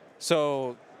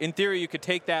 So in theory, you could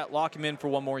take that, lock him in for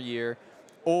 1 more year,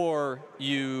 or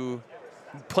you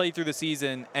play through the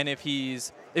season, and if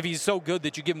he's so good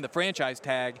that you give him the franchise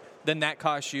tag, then that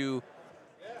costs you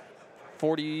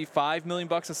 $45 million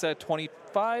instead of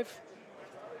 25.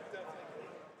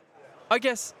 I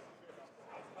guess.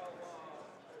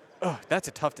 Oh, that's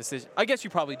a tough decision. I guess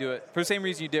you probably do it for the same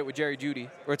reason you did it with Jerry Jeudy,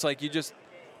 where it's like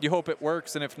you hope it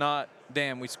works, and if not,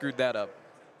 damn, we screwed that up.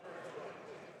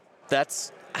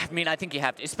 I think you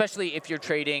have to, especially if you're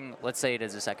trading, let's say it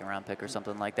is a second-round pick or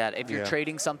something like that. If you're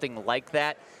trading something like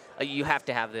that, you have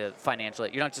to have the financial.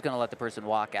 You're not just going to let the person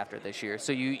walk after this year.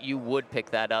 So you would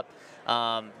pick that up.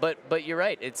 But you're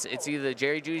right. It's either the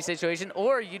Jerry Jeudy situation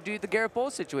or you do the Garrett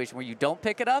Bowles situation where you don't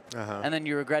pick it up and then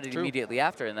you regret it immediately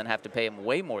after and then have to pay him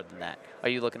way more than that. Are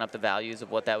you looking up the values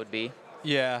of what that would be?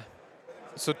 Yeah.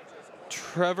 So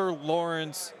Trevor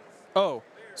Lawrence. Oh,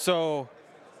 so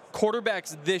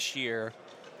quarterbacks this year,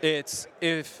 it's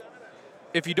if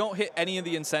you don't hit any of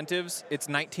the incentives, it's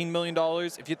 $19 million.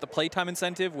 If you hit the playtime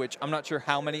incentive, which I'm not sure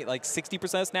how many, like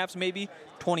 60% of snaps maybe,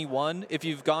 21. If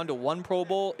you've gone to one Pro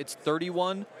Bowl, it's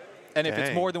 31. And if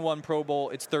it's more than one Pro Bowl,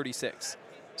 it's 36.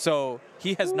 So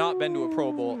he has not been to a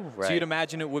Pro Bowl. Right. So you'd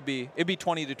imagine it'd be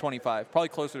 20 to 25, probably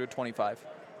closer to 25.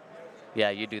 Yeah,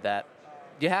 you do that.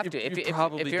 You have to. If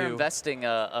you're do. investing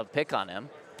a pick on him.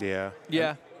 Yeah.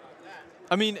 Yeah.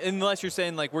 I mean, unless you're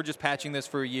saying, like, we're just patching this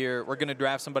for a year, we're going to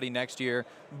draft somebody next year,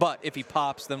 but if he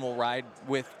pops, then we'll ride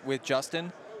with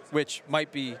Justin, which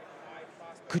might be.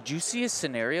 Could you see a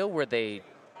scenario where they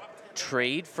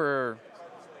trade for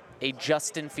a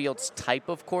Justin Fields type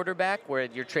of quarterback where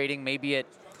you're trading maybe at,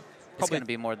 it's going to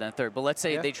be more than a third, but let's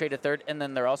say they trade a third and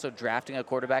then they're also drafting a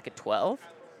quarterback at 12?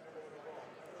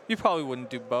 You probably wouldn't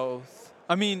do both.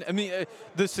 I mean,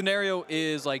 the scenario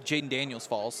is like Jaden Daniels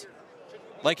falls.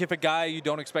 Like, if a guy you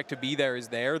don't expect to be there is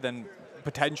there, then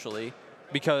potentially,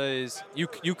 because you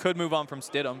could move on from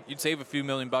Stidham. You'd save a few $1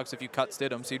 million if you cut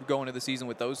Stidham, so you'd go into the season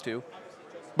with those two.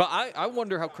 But I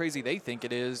wonder how crazy they think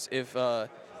it is if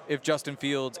Justin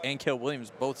Fields and Caleb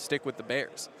Williams both stick with the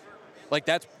Bears. Like,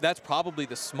 that's probably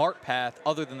the smart path,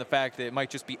 other than the fact that it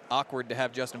might just be awkward to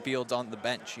have Justin Fields on the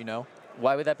bench, you know?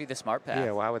 Why would that be the smart path?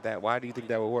 Yeah, why do you think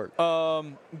that would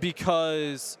work?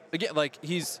 Because, again, like,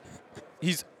 he's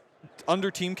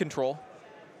under team control.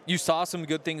 You saw some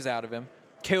good things out of him.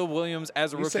 Caleb Williams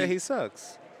as a rookie. You say he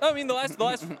sucks. I mean, the last.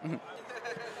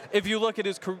 If you look at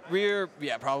his career,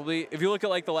 yeah, probably. If you look at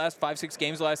like the last 5-6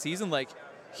 games last season, like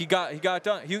he got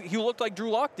done. He looked like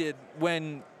Drew Lock did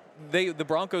when the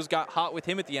Broncos got hot with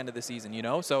him at the end of the season. You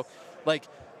know, so like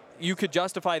you could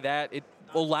justify that. It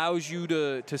allows you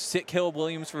to sit Caleb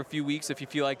Williams for a few weeks if you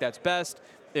feel like that's best.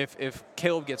 If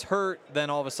Caleb gets hurt, then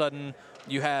all of a sudden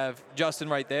you have Justin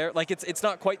right there. Like, it's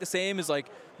not quite the same as like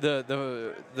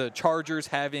the Chargers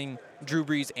having Drew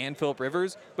Brees and Phillip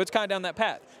Rivers, but it's kind of down that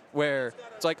path where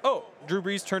it's like, oh, Drew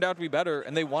Brees turned out to be better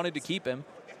and they wanted to keep him.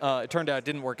 It turned out it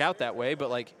didn't work out that way, but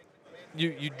like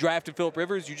you drafted Phillip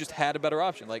Rivers, you just had a better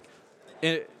option. Like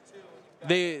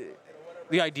the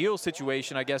ideal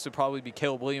situation, I guess, would probably be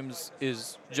Caleb Williams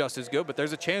is just as good, but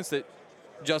there's a chance that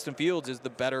Justin Fields is the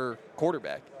better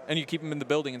quarterback, and you keep him in the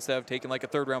building instead of taking like a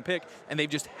third-round pick, and they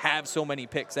just have so many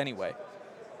picks anyway.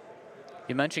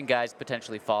 You mentioned guys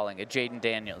potentially falling. Jaden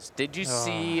Daniels. Did you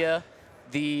see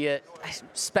the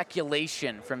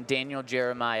speculation from Daniel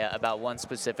Jeremiah about one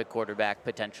specific quarterback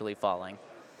potentially falling?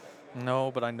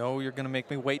 No, but I know you're going to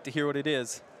make me wait to hear what it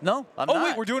is. No, I'm not. Oh,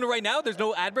 wait, we're doing it right now? There's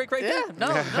no ad break right there?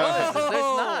 No, there's not.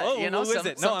 Oh, you know, who is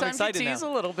it? No, I'm sometimes excited you tease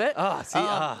now. a little bit.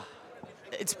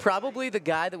 It's probably the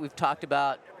guy that we've talked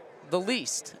about the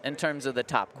least in terms of the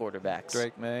top quarterbacks.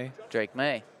 Drake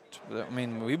May. I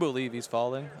mean, we believe he's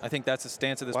falling. I think that's the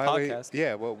stance of this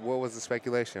podcast. What was the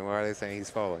speculation? Why are they saying he's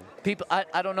falling? People,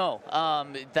 I don't know.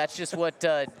 That's just what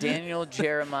Daniel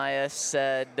Jeremiah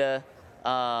said.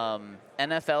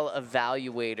 NFL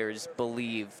evaluators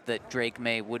believe that Drake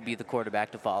May would be the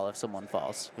quarterback to fall if someone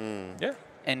falls. Yeah.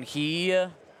 And he,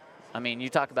 I mean, you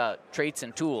talk about traits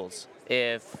and tools.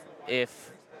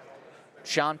 If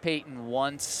Sean Payton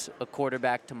wants a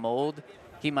quarterback to mold,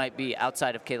 he might be,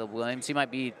 outside of Caleb Williams, he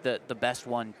might be the best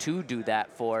one to do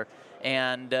that for.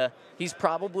 And he's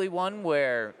probably one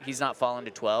where he's not falling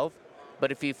to 12,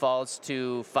 but if he falls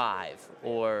to 5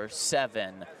 or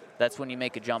 7, that's when you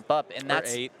make a jump up. And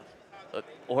that's 8.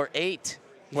 Or 8.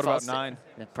 What about 9?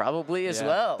 Probably as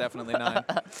well. Definitely 9.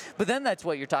 But then that's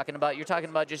what you're talking about. You're talking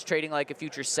about just trading like a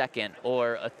future second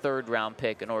or a third-round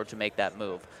pick in order to make that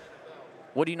move.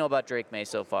 What do you know about Drake May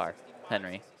so far,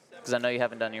 Henry? Because I know you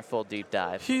haven't done your full deep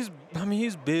dive. He's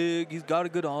big. He's got a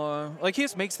good arm. Like, he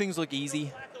just makes things look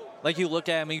easy. Like, you look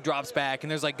at him, he drops back,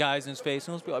 and there's, like, guys in his face,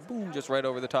 and he'll be like, boom, just right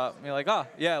over the top. And you're like,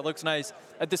 yeah, it looks nice.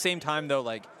 At the same time, though,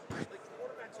 like,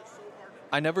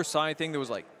 I never saw anything that was,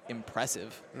 like,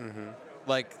 impressive. Mm-hmm.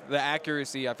 Like, the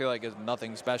accuracy, I feel like, is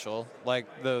nothing special. Like,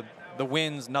 the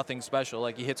wins, nothing special.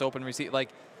 Like, he hits open receive. Like,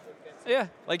 yeah,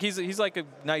 like, he's like a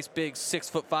nice, big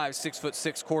 6'5",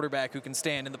 6'6" quarterback who can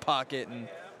stand in the pocket, and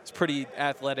it's pretty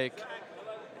athletic.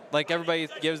 Like, everybody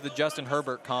gives the Justin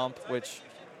Herbert comp, which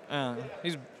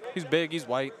he's He's big. He's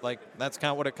white. Like, that's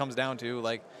kind of what it comes down to.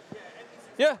 Like,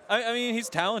 yeah, I mean, he's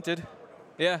talented.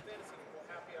 Yeah.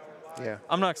 Yeah.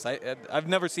 I'm not excited. I've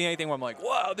never seen anything where I'm like,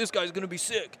 wow, this guy's going to be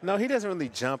sick. No, he doesn't really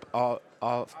jump out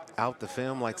the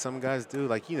film like some guys do.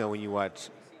 Like, when you watch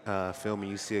film and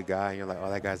you see a guy and you're like, oh,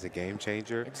 that guy's a game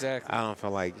changer. Exactly. I don't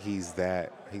feel like he's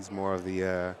that. He's more of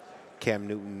the Cam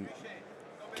Newton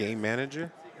game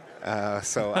manager.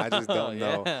 So I just don't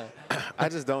know. I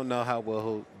just don't know how well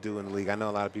he'll do in the league. I know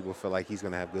a lot of people feel like he's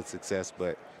going to have good success,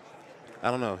 but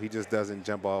I don't know. He just doesn't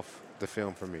jump off the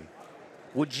film for me.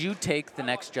 Would you take the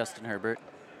next Justin Herbert?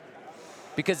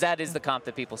 Because that is the comp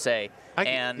that people say. I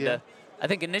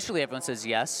think initially everyone says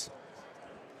yes,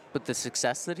 but the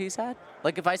success that he's had?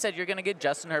 Like if I said you're going to get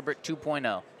Justin Herbert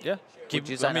 2.0. Yeah. Would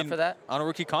you sign up for that? On a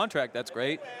rookie contract, that's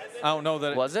great. I don't know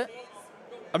that. Was it?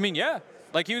 I mean, yeah.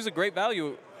 Like he was a great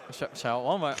value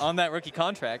on that rookie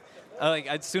contract. Like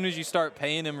as soon as you start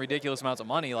paying him ridiculous amounts of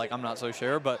money, like I'm not so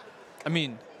sure. But, I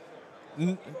mean,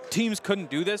 teams couldn't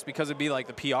do this because it'd be like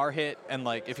the PR hit, and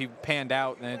like if he panned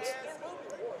out, and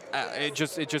it's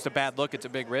just a bad look. It's a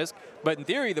big risk. But in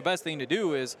theory, the best thing to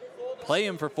do is play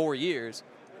him for 4 years,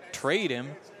 trade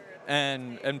him,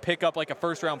 and pick up like a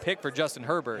first-round pick for Justin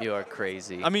Herbert. You are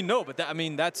crazy. I mean, no, but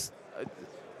that's.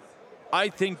 I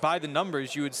think by the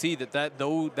numbers, you would see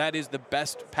that is the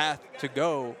best path to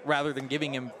go, rather than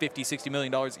giving him $50-60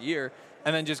 million a year,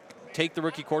 and then just take the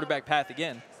rookie quarterback path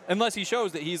again. Unless he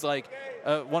shows that he's like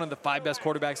one of the 5 best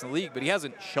quarterbacks in the league, but he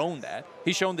hasn't shown that.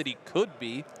 He's shown that he could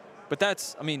be, but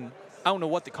that's, I mean, I don't know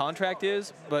what the contract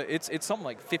is, but it's something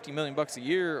like $50 million a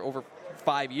year over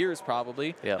 5 years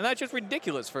probably, and that's just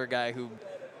ridiculous for a guy who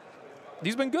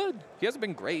he's been good. He hasn't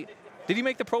been great. Did he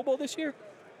make the Pro Bowl this year?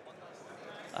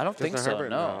 I don't think so.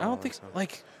 No, I don't think so.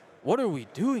 Like, what are we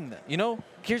doing then?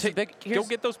 Go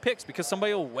get those picks because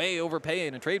somebody will way overpay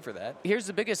in a trade for that. Here's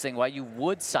the biggest thing why you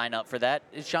would sign up for that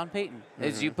is Sean Payton.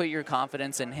 Is you put your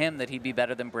confidence in him that he'd be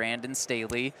better than Brandon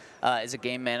Staley as a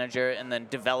game manager, and then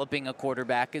developing a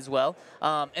quarterback as well.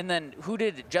 And then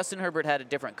Justin Herbert had a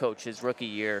different coach his rookie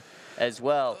year as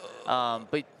well.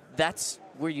 But that's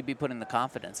where you'd be putting the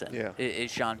confidence in, is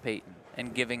Sean Payton,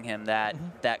 and giving him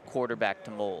that quarterback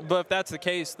to mold. But if that's the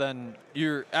case, then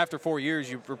after 4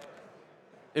 years,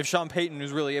 if Sean Payton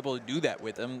was really able to do that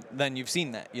with him, then you've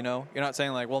seen that, You're not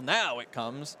saying like, well, now it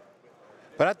comes.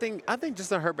 But I think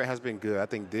Justin Herbert has been good. I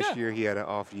think this year he had an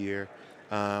off year.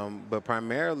 But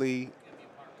primarily,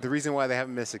 the reason why they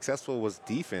haven't been successful was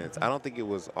defense. I don't think it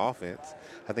was offense.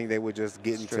 I think they would just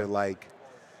get into like,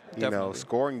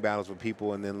 scoring battles with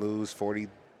people and then lose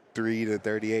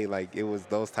 43-38. Like it was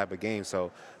those type of games.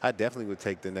 So I definitely would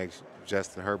take the next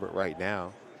Justin Herbert right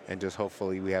now, and just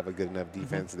hopefully we have a good enough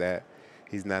defense that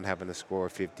he's not having to score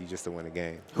 50 just to win a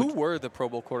game. Who were the Pro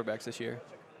Bowl quarterbacks this year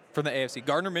from the AFC?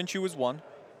 Gardner Minshew was one.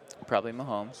 Probably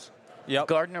Mahomes. Yep.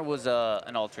 Gardner was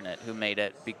an alternate who made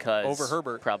it because over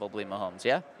Herbert. Probably Mahomes.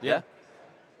 Yeah.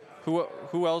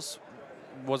 Who else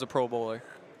was a Pro Bowler?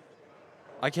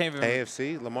 I can't even.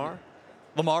 AFC, Lamar.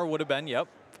 Lamar would have been. Yep.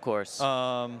 Of course.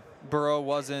 Burrow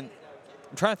wasn't.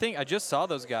 I'm trying to think. I just saw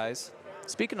those guys.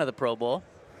 Speaking of the Pro Bowl,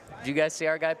 did you guys see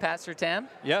our guy Pat Surtain?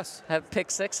 Yes. Have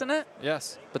pick 6 in it?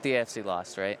 Yes. But the AFC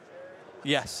lost, right?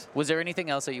 Yes. Was there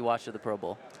anything else that you watched of the Pro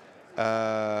Bowl?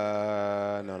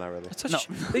 No, not really.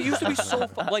 They used to be so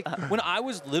fun. Like, when I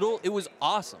was little, it was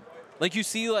awesome. Like, you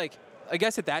see, like, I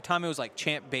guess at that time it was, like,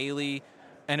 Champ Bailey,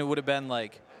 and it would have been,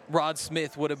 like, Rod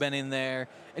Smith would have been in there.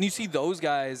 And you see those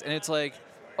guys, and it's like,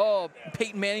 oh,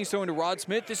 Peyton Manning's throwing to Rod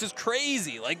Smith? This is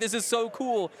crazy. Like, this is so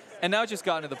cool. And now it's just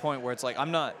gotten to the point where it's like,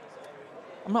 I'm not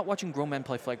watching grown men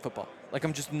play flag football. Like,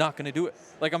 I'm just not going to do it.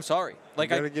 Like, I'm sorry. Like,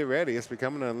 you got to get ready. It's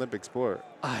becoming an Olympic sport.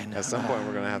 I know. At some point,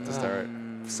 we're going to have to start.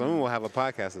 Soon we'll have a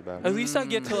podcast about it. At least I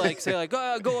get to, like, say, like,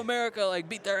 oh, go America, like,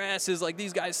 beat their asses. Like,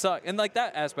 these guys suck. And, like,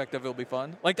 that aspect of it will be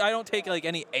fun. Like, I don't take, like,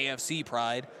 any AFC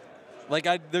pride.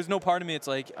 Like, there's no part of me, it's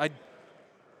like,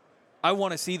 I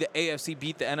want to see the AFC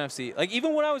beat the NFC. Like,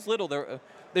 even when I was little,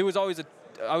 I was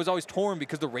always torn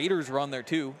because the Raiders were on there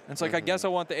too. And it's like, I guess I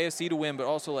want the AFC to win, but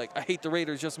also, like, I hate the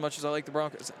Raiders just as much as I like the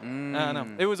Broncos. I don't know.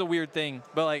 It was a weird thing,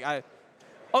 but, like,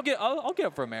 I'll get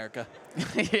up for America.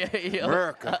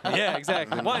 America. Yeah,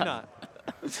 exactly. Why not?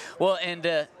 Well,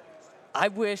 and I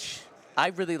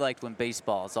really liked when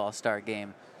baseball's All-Star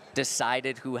game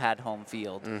decided who had home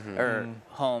field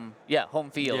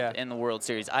home field in the World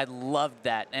Series. I loved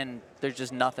that, and there's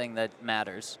just nothing that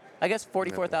matters. I guess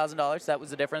 $44,000, that was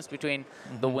the difference between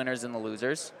the winners and the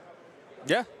losers.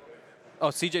 Yeah.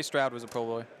 Oh, C.J. Stroud was a Pro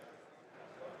Bowl.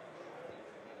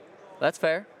 That's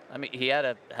fair. I mean, he had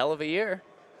a hell of a year.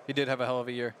 He did have a hell of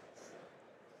a year.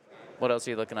 What else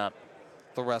are you looking up?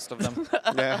 the rest of them.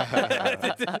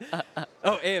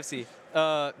 Oh, AFC.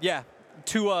 Yeah.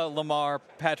 Tua, Lamar,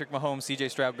 Patrick Mahomes, C.J.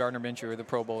 Stroud, Gardner Minshew are the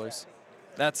Pro Bowlers.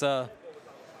 That's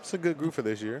It's a good group for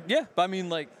this year. yeah, but I mean,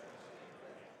 like,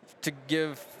 to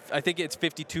give, I think it's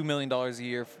 $52 million a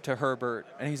year to Herbert,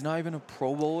 and he's not even a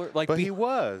Pro Bowler. Like, But he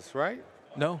was, right?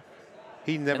 no.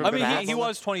 He never. I been mean, a he Pro Bowler?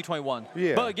 was 2021.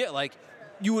 Yeah. But again, like,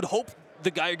 you would hope the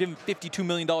guy you're giving $52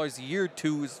 million a year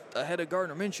to is ahead of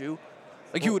Gardner Minshew.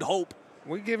 Like, you would hope.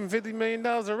 We giving $50 million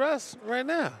to Russ right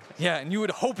now. Yeah, and you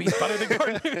would hope he's better than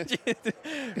Gardner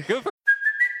Minshew. Good for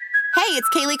Hey, it's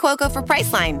Kaylee Cuoco for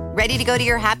Priceline. Ready to go to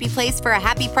your happy place for a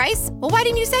happy price? Well, why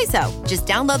didn't you say so? Just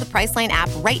download the Priceline app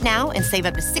right now and save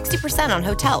up to 60% on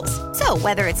hotels. So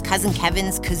whether it's Cousin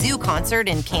Kevin's Kazoo Concert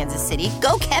in Kansas City,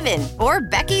 go Kevin, or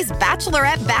Becky's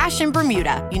Bachelorette Bash in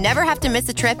Bermuda, you never have to miss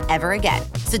a trip ever again.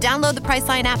 So download the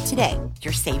Priceline app today.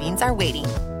 Your savings are waiting.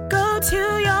 Go to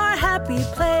your happy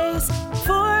place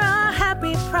for a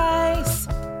happy price.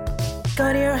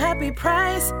 Go to your happy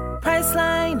price,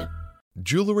 Priceline.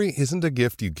 Jewelry isn't a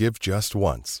gift you give just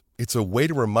once. It's a way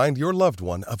to remind your loved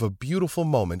one of a beautiful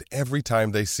moment every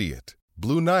time they see it.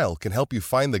 Blue Nile can help you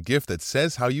find the gift that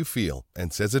says how you feel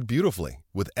and says it beautifully,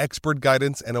 with expert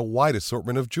guidance and a wide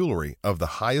assortment of jewelry of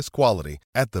the highest quality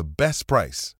at the best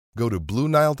price. Go to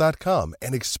BlueNile.com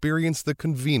and experience the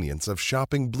convenience of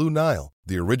shopping Blue Nile,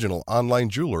 the original online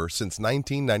jeweler since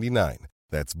 1999.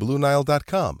 That's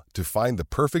BlueNile.com to find the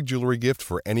perfect jewelry gift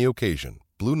for any occasion.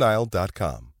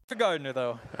 BlueNile.com. For Gardner,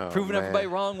 though. Oh, Proving man. everybody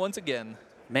wrong once again.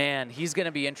 Man, he's going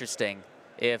to be interesting.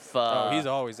 If He's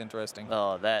always interesting.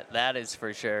 Oh, that is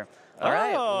for sure. All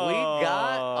right, we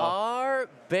got our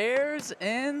Bears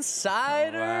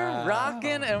Insider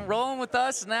rocking and rolling with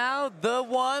us now. The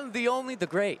one, the only, the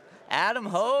great Adam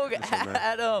Hogue.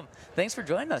 Adam, thanks for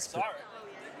joining us. Sorry,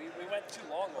 we went too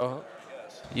long.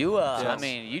 You, I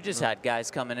mean, you just had guys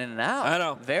coming in and out. I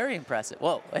know. Very impressive.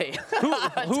 Whoa, hey. Who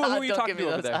are you Don't talking give me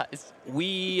to over those there? eyes.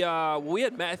 We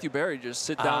had Matthew Berry just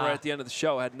sit down right at the end of the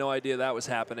show. I had no idea that was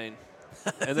happening.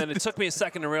 And then it took me a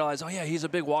second to realize, oh, yeah, he's a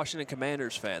big Washington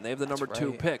Commanders fan. They have the number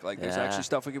 2 pick. Like, there's actually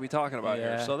stuff we could be talking about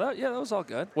here. So, that was all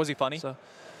good. Was he funny? So,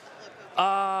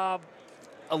 a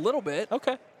little bit.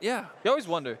 Okay. Yeah. You always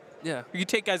wonder. Yeah. You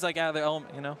take guys like out of their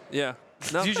element, you know? Yeah.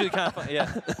 No. It's usually kind of fun.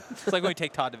 Yeah. It's like when we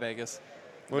take Todd to Vegas.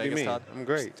 What do you Vegas mean? Todd. I'm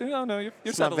great. No, you're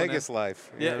It's my settling Vegas in.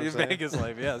 life. You know Yeah, what your I'm saying? Vegas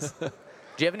life, yes. Do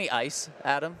you have any ice,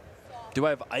 Adam? Do I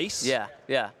have ice?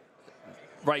 Yeah.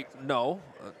 Right. No.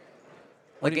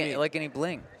 Like, do you mean? like any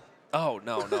bling. Oh,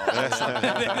 no.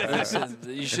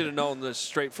 You should have known this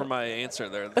straight from my answer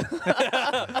there.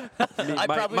 I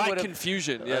probably my would've-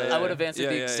 confusion. I would have answered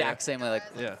the exact same way,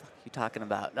 like, what are you talking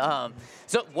about?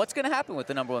 So what's going to happen with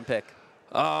the number 1 pick?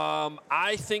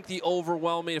 I think the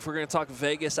overwhelming, if we're going to talk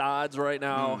Vegas odds right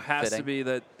now, has fitting. to be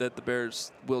that the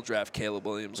Bears will draft Caleb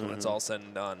Williams when it's all said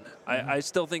and done. I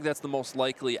still think that's the most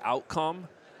likely outcome.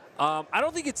 I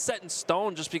don't think it's set in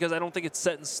stone just because I don't think it's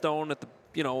set in stone at the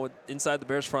inside the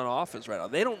Bears front office right now.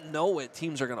 They don't know what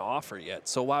teams are going to offer yet.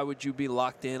 So why would you be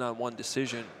locked in on one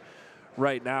decision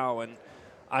right now? And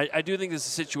I do think this is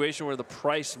a situation where the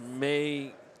price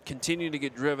may continue to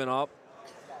get driven up.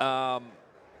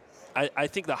 I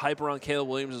think the hype around Caleb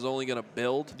Williams is only going to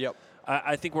build. Yep.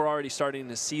 I think we're already starting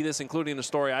to see this, including the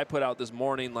story I put out this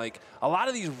morning. Like, a lot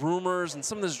of these rumors and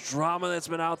some of this drama that's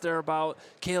been out there about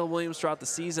Caleb Williams throughout the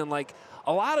season, like,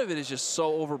 a lot of it is just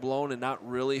so overblown and not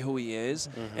really who he is.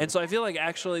 And so I feel like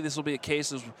actually this will be a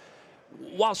case of,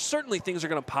 while certainly things are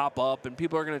going to pop up and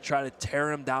people are going to try to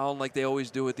tear him down like they always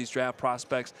do with these draft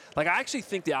prospects, like, I actually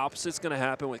think the opposite's going to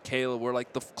happen with Caleb, where,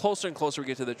 like, the closer and closer we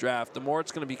get to the draft, the more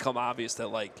it's going to become obvious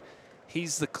that, like,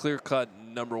 he's the clear-cut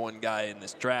number 1 guy in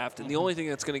this draft. And the only thing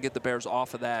that's going to get the Bears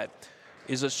off of that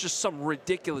is it's just some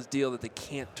ridiculous deal that they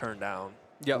can't turn down.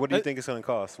 Yeah. What do you think it's going to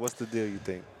cost? What's the deal you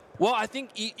think? Well, I think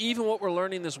even what we're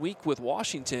learning this week with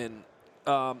Washington,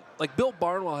 like Bill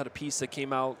Barnwell had a piece that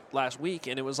came out last week,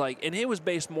 and it was like, and it was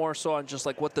based more so on just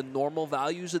like what the normal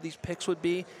values of these picks would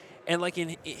be. And like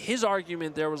in his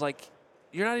argument there was like,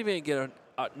 you're not even going to get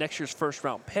a next year's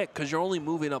first-round pick because you're only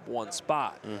moving up 1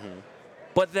 spot.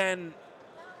 But then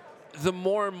the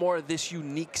more and more this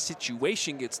unique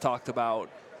situation gets talked about,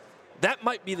 that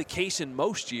might be the case in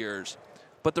most years.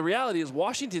 But the reality is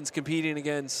Washington's competing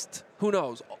against, who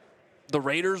knows, the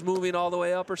Raiders moving all the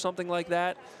way up or something like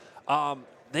that.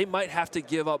 They might have to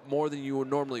give up more than you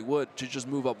normally would to just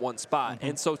move up 1 spot.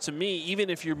 And so to me, even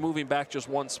if you're moving back just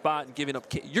 1 spot and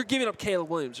you're giving up Caleb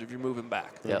Williams if you're moving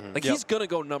back. Like, he's going to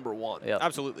go number 1.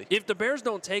 Absolutely. If the Bears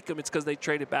don't take him, it's because they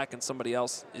traded back and somebody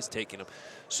else is taking him.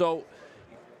 So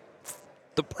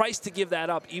the price to give that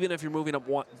up, even if you're moving up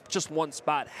just one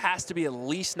spot, has to be at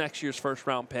least next year's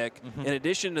first-round pick, in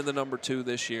addition to the number 2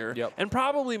 this year, and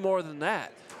probably more than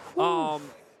that. And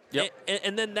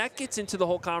then that gets into the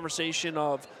whole conversation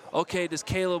of, okay, does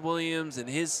Caleb Williams and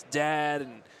his dad,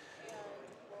 and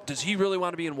does he really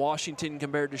want to be in Washington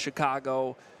compared to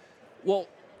Chicago? Well,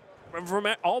 from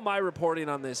all my reporting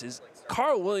on this is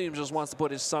Carl Williams just wants to put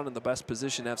his son in the best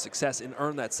position to have success and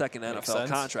earn that second NFL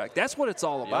contract. That's what it's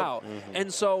all about.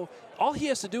 And so all he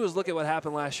has to do is look at what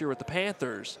happened last year with the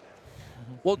Panthers.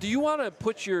 Well, do you want to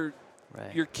put your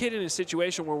kid in a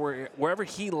situation where wherever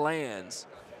he lands,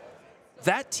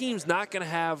 that team's not going to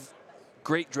have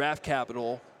great draft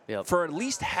capital for at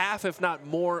least half, if not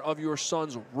more, of your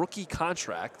son's rookie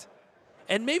contract?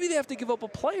 And maybe they have to give up a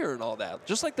player and all that.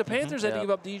 Just like the Panthers had to give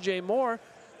up DJ Moore,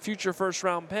 future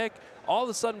first-round pick. All of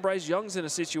a sudden, Bryce Young's in a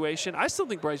situation. I still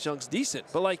think Bryce Young's decent,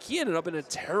 but like he ended up in a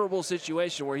terrible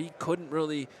situation where he couldn't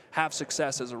really have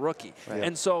success as a rookie.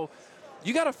 And so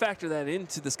you got to factor that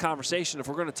into this conversation if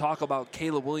we're going to talk about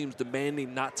Caleb Williams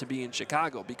demanding not to be in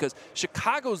Chicago, because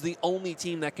Chicago's the only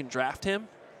team that can draft him.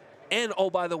 And, oh,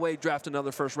 by the way, draft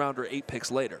another first-rounder 8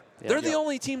 picks later. They're the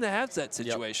only team that has that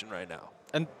situation right now.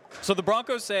 And so the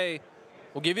Broncos say,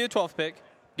 we'll give you the 12th pick,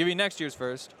 give you next year's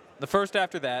first, the first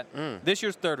after that, this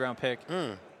year's third-round pick,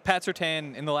 Pat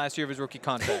Surtain in the last year of his rookie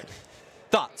contract.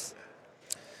 Thoughts?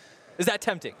 Is that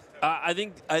tempting? I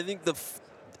think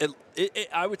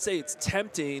I would say it's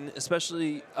tempting,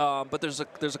 especially, but there's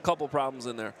a couple problems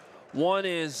in there. One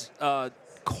is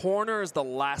corner is the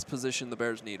last position the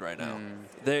Bears need right now.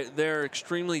 They're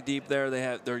extremely deep there.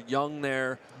 They're young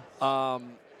there.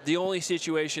 The only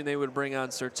situation they would bring on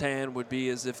Surtain would be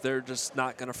as if they're just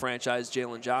not going to franchise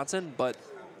Jalen Johnson, but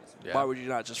why would you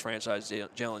not just franchise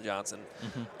Jalen Johnson?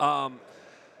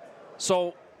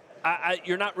 So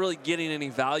you're not really getting any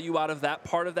value out of that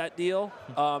part of that deal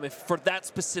for that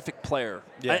specific player.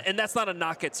 And that's not a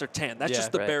knock at Surtain. That's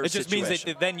just the Bears situation. It just means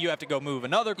that then you have to go move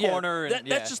another corner.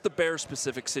 That's just the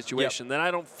Bears-specific situation. Then I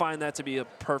don't find that to be a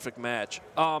perfect match.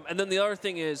 And then the other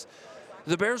thing is,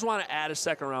 the Bears want to add a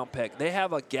second-round pick. They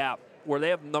have a gap where they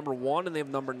have number 1 and they have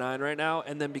number 9 right now,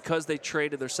 and then because they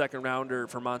traded their second-rounder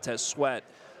for Montez Sweat,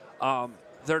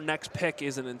 their next pick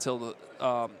isn't until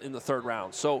in the 3rd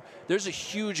round. So there's a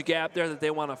huge gap there that they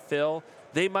want to fill.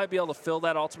 They might be able to fill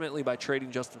that ultimately by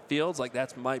trading Justin Fields. Like,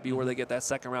 that might be where they get that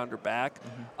second-rounder back.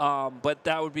 But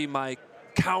that would be my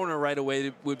counter right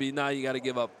away. Would be, now you got to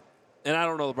give up. And I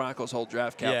don't know the Broncos' whole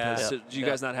draft cap. So do you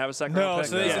guys not have a second-round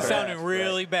pick? No, so this is sounding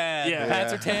really bad.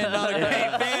 Pat Surtain, not a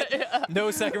great fit. No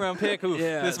second-round pick. Oof,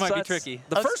 this might be tricky.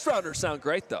 The first-rounders sound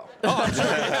great, though. Oh, I'm sure.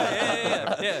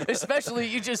 Yeah. Especially,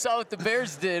 you just saw what the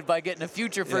Bears did by getting a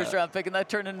future first-round pick, and that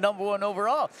turned into number 1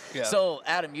 overall. So,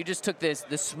 Adam, you just took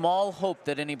the small hope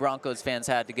that any Broncos fans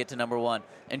had to get to number 1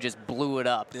 and just blew it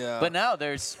up. But now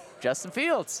there's Justin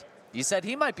Fields. You said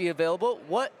he might be available.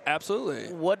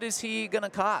 Absolutely. What is he going to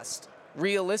cost?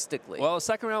 Realistically? Well, a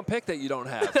second-round pick that you don't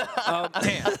have.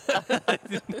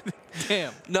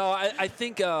 Damn. No, I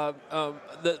think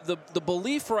the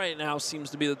belief right now seems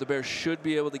to be that the Bears should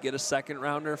be able to get a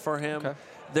second-rounder for him.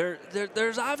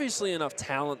 There's obviously enough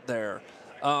talent there.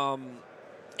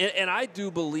 And I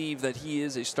do believe that he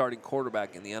is a starting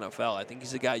quarterback in the NFL. I think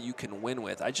he's a guy you can win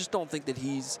with. I just don't think that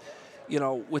he's,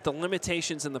 with the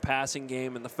limitations in the passing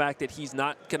game and the fact that he's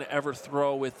not going to ever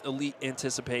throw with elite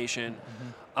anticipation,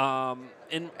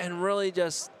 and really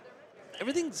just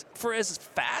everything's, for as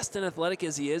fast and athletic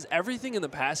as he is, everything in the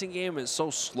passing game is so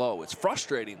slow. It's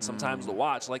frustrating sometimes to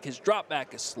watch. Like, his drop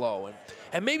back is slow,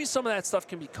 and maybe some of that stuff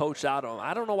can be coached out of him.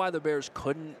 I don't know why the Bears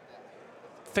couldn't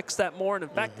fix that more. And in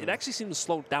fact, it actually seemed to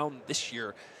slow down this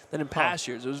year than in past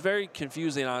years. It was very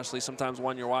confusing, honestly, sometimes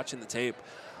when you're watching the tape.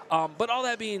 But all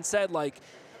that being said, like,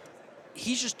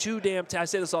 he's just too damn I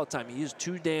say this all the time. He is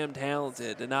too damn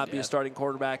talented to not be a starting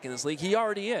quarterback in this league. He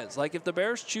already is. Like, if the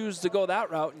Bears choose to go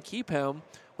that route and keep him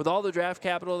with all the draft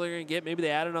capital they're going to get, maybe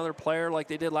they add another player like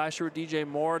they did last year with DJ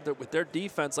Moore, with their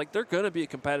defense, like, they're going to be a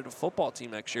competitive football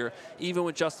team next year, even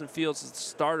with Justin Fields as the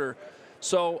starter.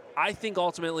 So I think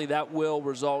ultimately that will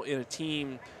result in a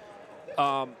team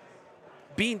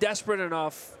being desperate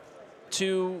enough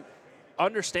to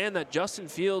understand that Justin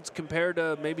Fields, compared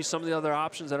to maybe some of the other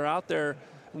options that are out there,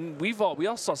 we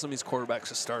all saw some of these quarterbacks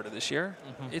that started this year.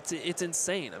 It's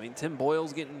insane. I mean, Tim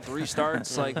Boyle's getting 3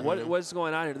 starts. Like, what's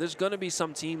going on here? There's going to be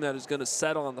some team that is going to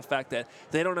settle on the fact that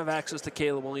they don't have access to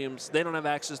Caleb Williams. They don't have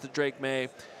access to Drake May.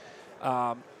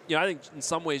 I think in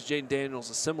some ways Jaden Daniels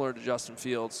is similar to Justin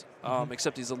Fields,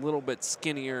 except he's a little bit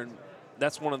skinnier, and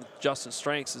that's one of Justin's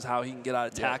strengths is how he can get out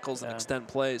of tackles and extend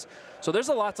plays. So there's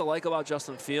a lot to like about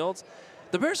Justin Fields.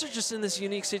 the Bears are just in this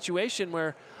unique situation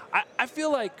where I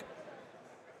feel like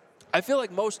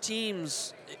most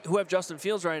teams who have Justin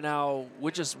Fields right now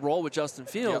would just roll with Justin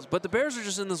Fields, but the Bears are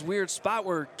just in this weird spot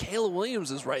where Caleb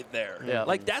Williams is right there. Yeah.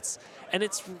 Like and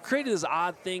it's created this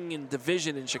odd thing in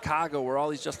division in Chicago where all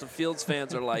these Justin Fields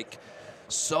fans are like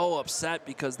so upset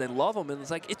because they love him, and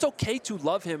it's like it's okay to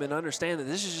love him and understand that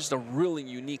this is just a really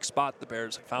unique spot the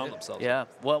Bears have found themselves. Yeah,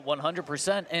 well,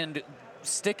 100%. And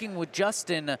sticking with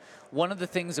Justin, one of the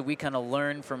things that we kind of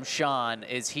learned from Sean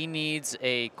is he needs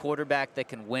a quarterback that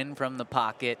can win from the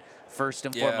pocket first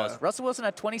and foremost. Russell Wilson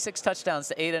had 26 touchdowns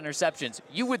to 8 interceptions.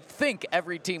 You would think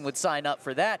every team would sign up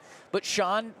for that, but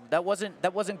Sean, that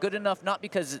wasn't good enough, not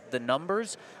because of the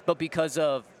numbers, but because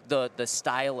of the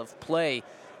style of play.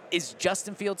 Is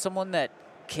Justin Fields someone that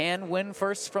can win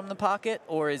first from the pocket,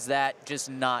 or is that just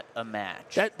not a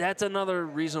match? That's another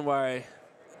reason why.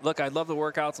 Look, I'd love to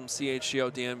work out some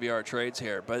CHGO DNVR trades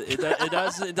here, but it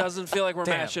doesn't feel like we're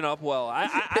matching up well.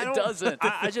 It doesn't.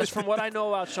 I just, from what I know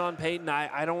about Sean Payton,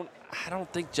 I don't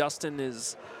think Justin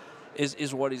is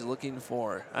what he's looking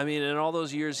for. I mean, in all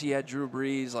those years he had Drew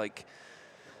Brees, like,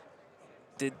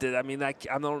 I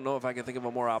don't know if I can think of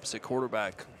a more opposite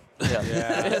quarterback.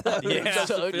 Yeah. Than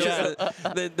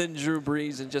Drew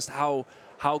Brees, and just how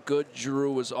good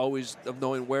Drew was always of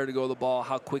knowing where to go the ball,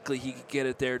 how quickly he could get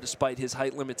it there despite his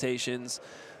height limitations,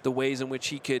 the ways in which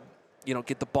he could,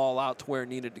 get the ball out to where it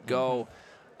needed to go.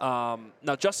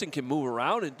 Now Justin can move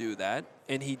around and do that,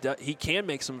 and he can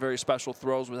make some very special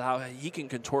throws with how he can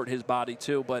contort his body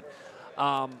too. But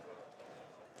I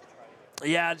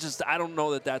don't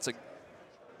know that that's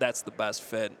the best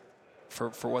fit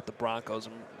for what the Broncos,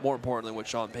 and more importantly, what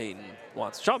Sean Payton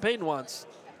wants. Sean Payton wants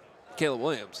Caleb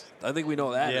Williams. I think we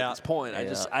know that at this point.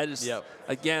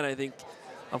 Again, I think,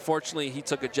 unfortunately, he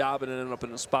took a job and ended up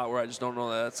in a spot where I just don't know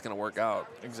that that's going to work out.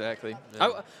 Exactly.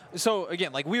 Yeah. So,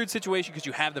 again, like, weird situation because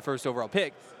you have the first overall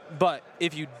pick, but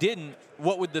if you didn't,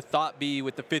 what would the thought be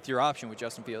with the fifth-year option with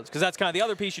Justin Fields? Because that's kind of the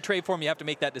other piece you trade for him. You have to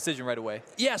make that decision right away.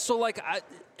 Yeah, so, like,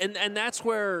 and that's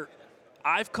where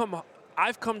I've come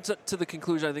to the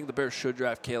conclusion I think the Bears should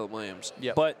draft Caleb Williams.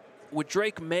 Yep. But with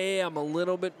Drake May, I'm a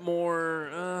little bit more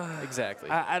exactly.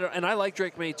 I like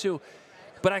Drake May too,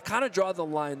 but I kind of draw the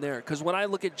line there because when I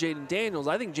look at Jaden Daniels,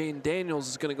 I think Jaden Daniels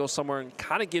is going to go somewhere and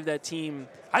kind of give that team.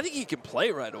 I think he can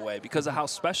play right away because of how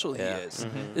special he is.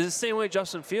 It's the same way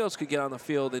Justin Fields could get on the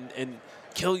field and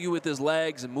kill you with his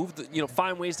legs and move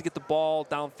find ways to get the ball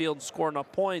downfield and score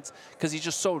enough points because he's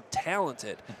just so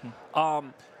talented.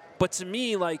 But to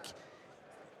me, like,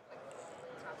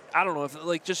 I don't know, if,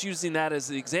 like, just using that as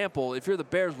the example, if you're the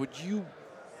Bears, would you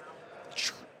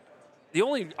the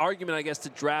only argument, I guess, to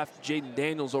draft Jaden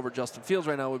Daniels over Justin Fields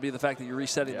right now would be the fact that you're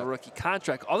resetting the rookie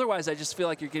contract. Otherwise, I just feel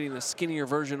like you're getting a skinnier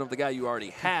version of the guy you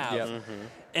already have.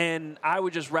 And I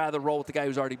would just rather roll with the guy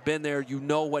who's already been there. You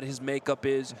know what his makeup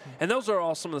is. And those are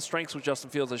all some of the strengths with Justin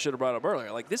Fields I should have brought up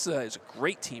earlier. Like, this is a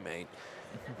great teammate.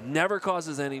 Never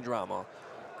causes any drama.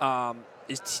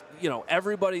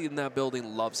 Everybody in that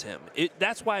building loves him.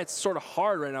 That's why it's sort of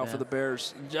hard right now for the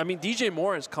Bears. I mean, DJ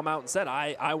Moore has come out and said,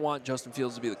 I want Justin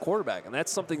Fields to be the quarterback, and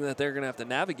that's something that they're going to have to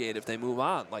navigate if they move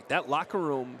on. Like, that locker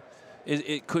room,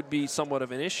 it could be somewhat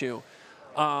of an issue.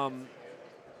 In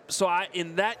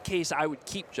that case, I would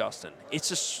keep Justin. It's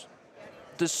just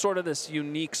this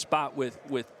unique spot with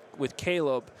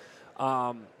Caleb.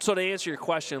 So to answer your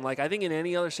question, like, I think in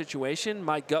any other situation,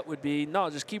 my gut would be, no,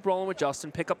 just keep rolling with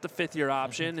Justin, pick up the fifth-year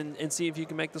option, and see if you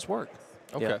can make this work.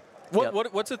 Okay.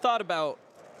 What's the thought about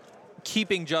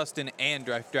keeping Justin and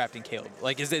drafting Caleb?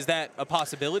 Like, is that a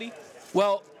possibility?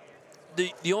 Well,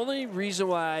 the only reason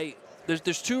why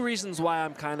there's two reasons why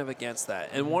I'm kind of against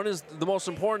that, and one is the most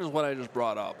important is what I just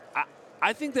brought up.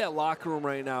 I think that locker room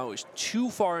right now is too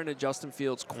far into Justin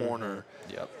Fields' corner.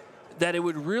 That it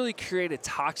would really create a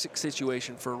toxic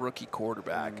situation for a rookie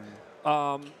quarterback,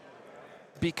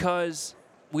 because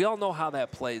we all know how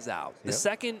that plays out. The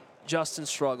second Justin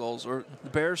struggles, or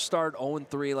the Bears start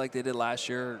 0-3 like they did last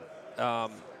year,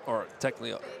 or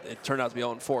technically it turned out to be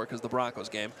 0-4 because of the Broncos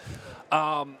game,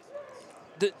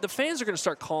 the fans are going to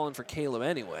start calling for Caleb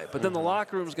anyway, but then the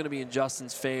locker room is going to be in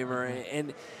Justin's favor,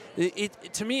 and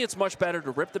to me it's much better to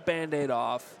rip the Band-Aid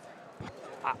off,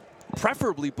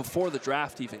 preferably before the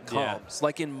draft even comes,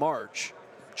 like in March.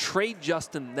 Trade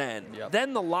Justin then.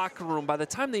 Then the locker room, by the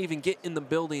time they even get in the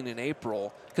building in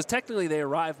April, because technically they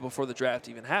arrive before the draft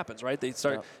even happens, right? They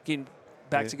start getting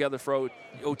back together for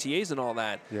OTAs and all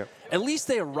that. At least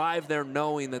they arrive there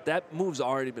knowing that move's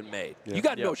already been made. You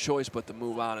got no choice but to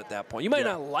move on at that point. You might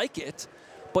not like it,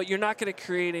 but you're not going to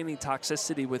create any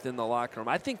toxicity within the locker room.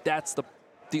 I think that's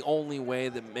the only way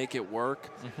to make it work.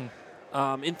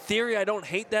 In theory, I don't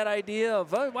hate that idea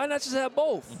of why not just have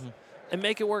both and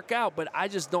make it work out. But I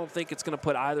just don't think it's going to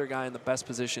put either guy in the best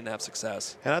position to have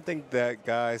success. And I think that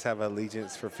guys have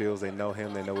allegiance for Fields. They know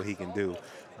him. They know what he can do.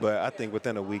 But I think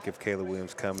within a week of Caleb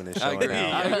Williams coming and showing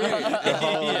out,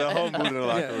 the whole mood in the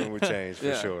locker room would change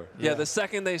for sure. Yeah, the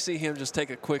second they see him just take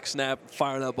a quick snap,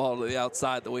 fire that ball to the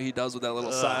outside the way he does with that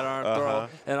little sidearm throw,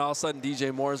 and all of a sudden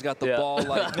DJ Moore's got the ball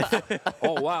like,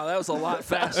 oh, wow, that was a lot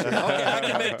faster. Okay, I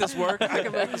can make this work.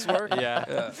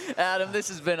 Yeah. Adam, this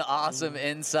has been awesome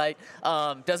insight.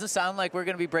 Doesn't sound like we're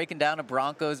going to be breaking down a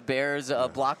Broncos-Bears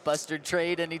blockbuster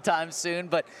trade anytime soon,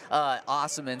 but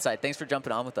awesome insight. Thanks for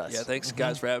jumping on with us. Yeah, thanks,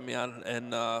 guys, for having me on,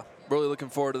 and really looking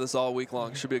forward to this all week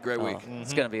long. Should be a great week.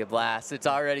 It's going to be a blast. It's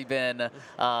already been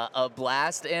a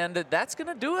blast, and that's going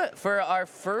to do it for our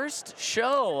first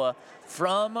show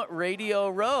from Radio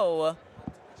Row.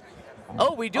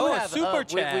 Oh, we do have a super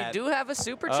chat. We do have a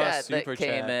super chat that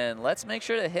came in. Let's make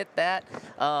sure to hit that.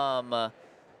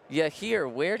 Here,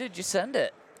 where did you send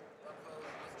it?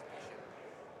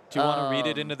 Do you want to read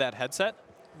it into that headset?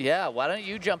 Yeah, why don't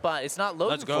you jump on? It's not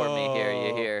loading for me here.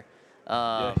 You hear?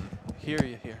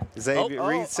 Here. Xavier,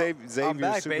 read Xavier's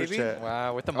back, super baby. chat.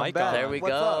 Wow, with the mic back. on. There we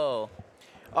What's go.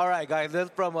 All right, guys, this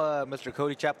is from Mr.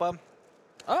 Cody Cheppa.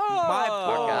 Oh,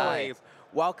 My boys,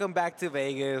 welcome back to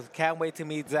Vegas. Can't wait to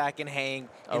meet Zach and Hank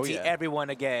and see everyone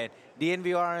again.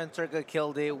 DNVR and Circa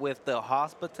killed it with the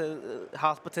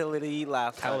hospitality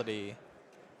last time.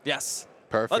 Yes.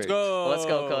 Perfect. Let's go. Let's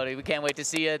go, Cody. We can't wait to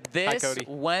see you this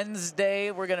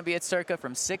Wednesday. We're going to be at Circa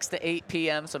from 6 to 8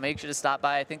 p.m., so make sure to stop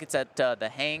by. I think it's at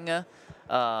the Hang.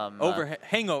 Hangover.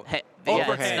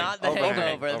 It's not the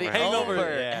hangover. The Hangover.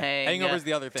 overhang. Hangover's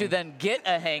the other thing. To then get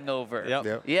a hangover.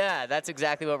 Yep. Yeah, that's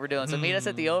exactly what we're doing. So meet us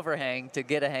at the overhang to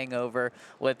get a hangover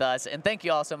with us. And thank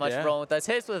you all so much for rolling with us.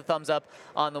 Hit us with a thumbs up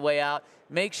on the way out.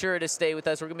 Make sure to stay with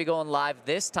us. We're going to be going live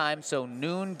this time, so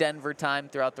noon Denver time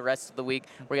throughout the rest of the week.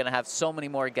 We're going to have so many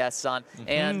more guests on.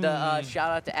 And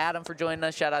shout out to Adam for joining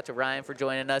us. Shout out to Ryan for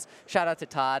joining us. Shout out to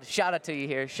Todd. Shout out to you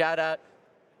here. Shout out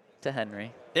to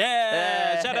Henry.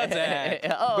 Yeah, shout out Zach.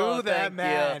 Boo that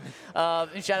man.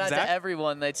 And shout out Zach? to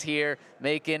everyone that's here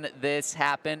making this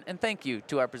happen. And thank you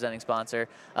to our presenting sponsor,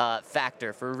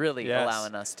 Factor, for really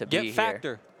allowing us to be here. Get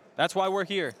Factor. That's why we're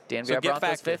here. DNVR so Broncos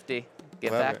Factor. 50.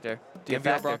 Get Love Factor. it. Get DNVR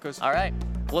Factor. Broncos. All right.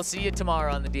 We'll see you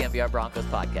tomorrow on the DNVR Broncos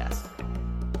podcast.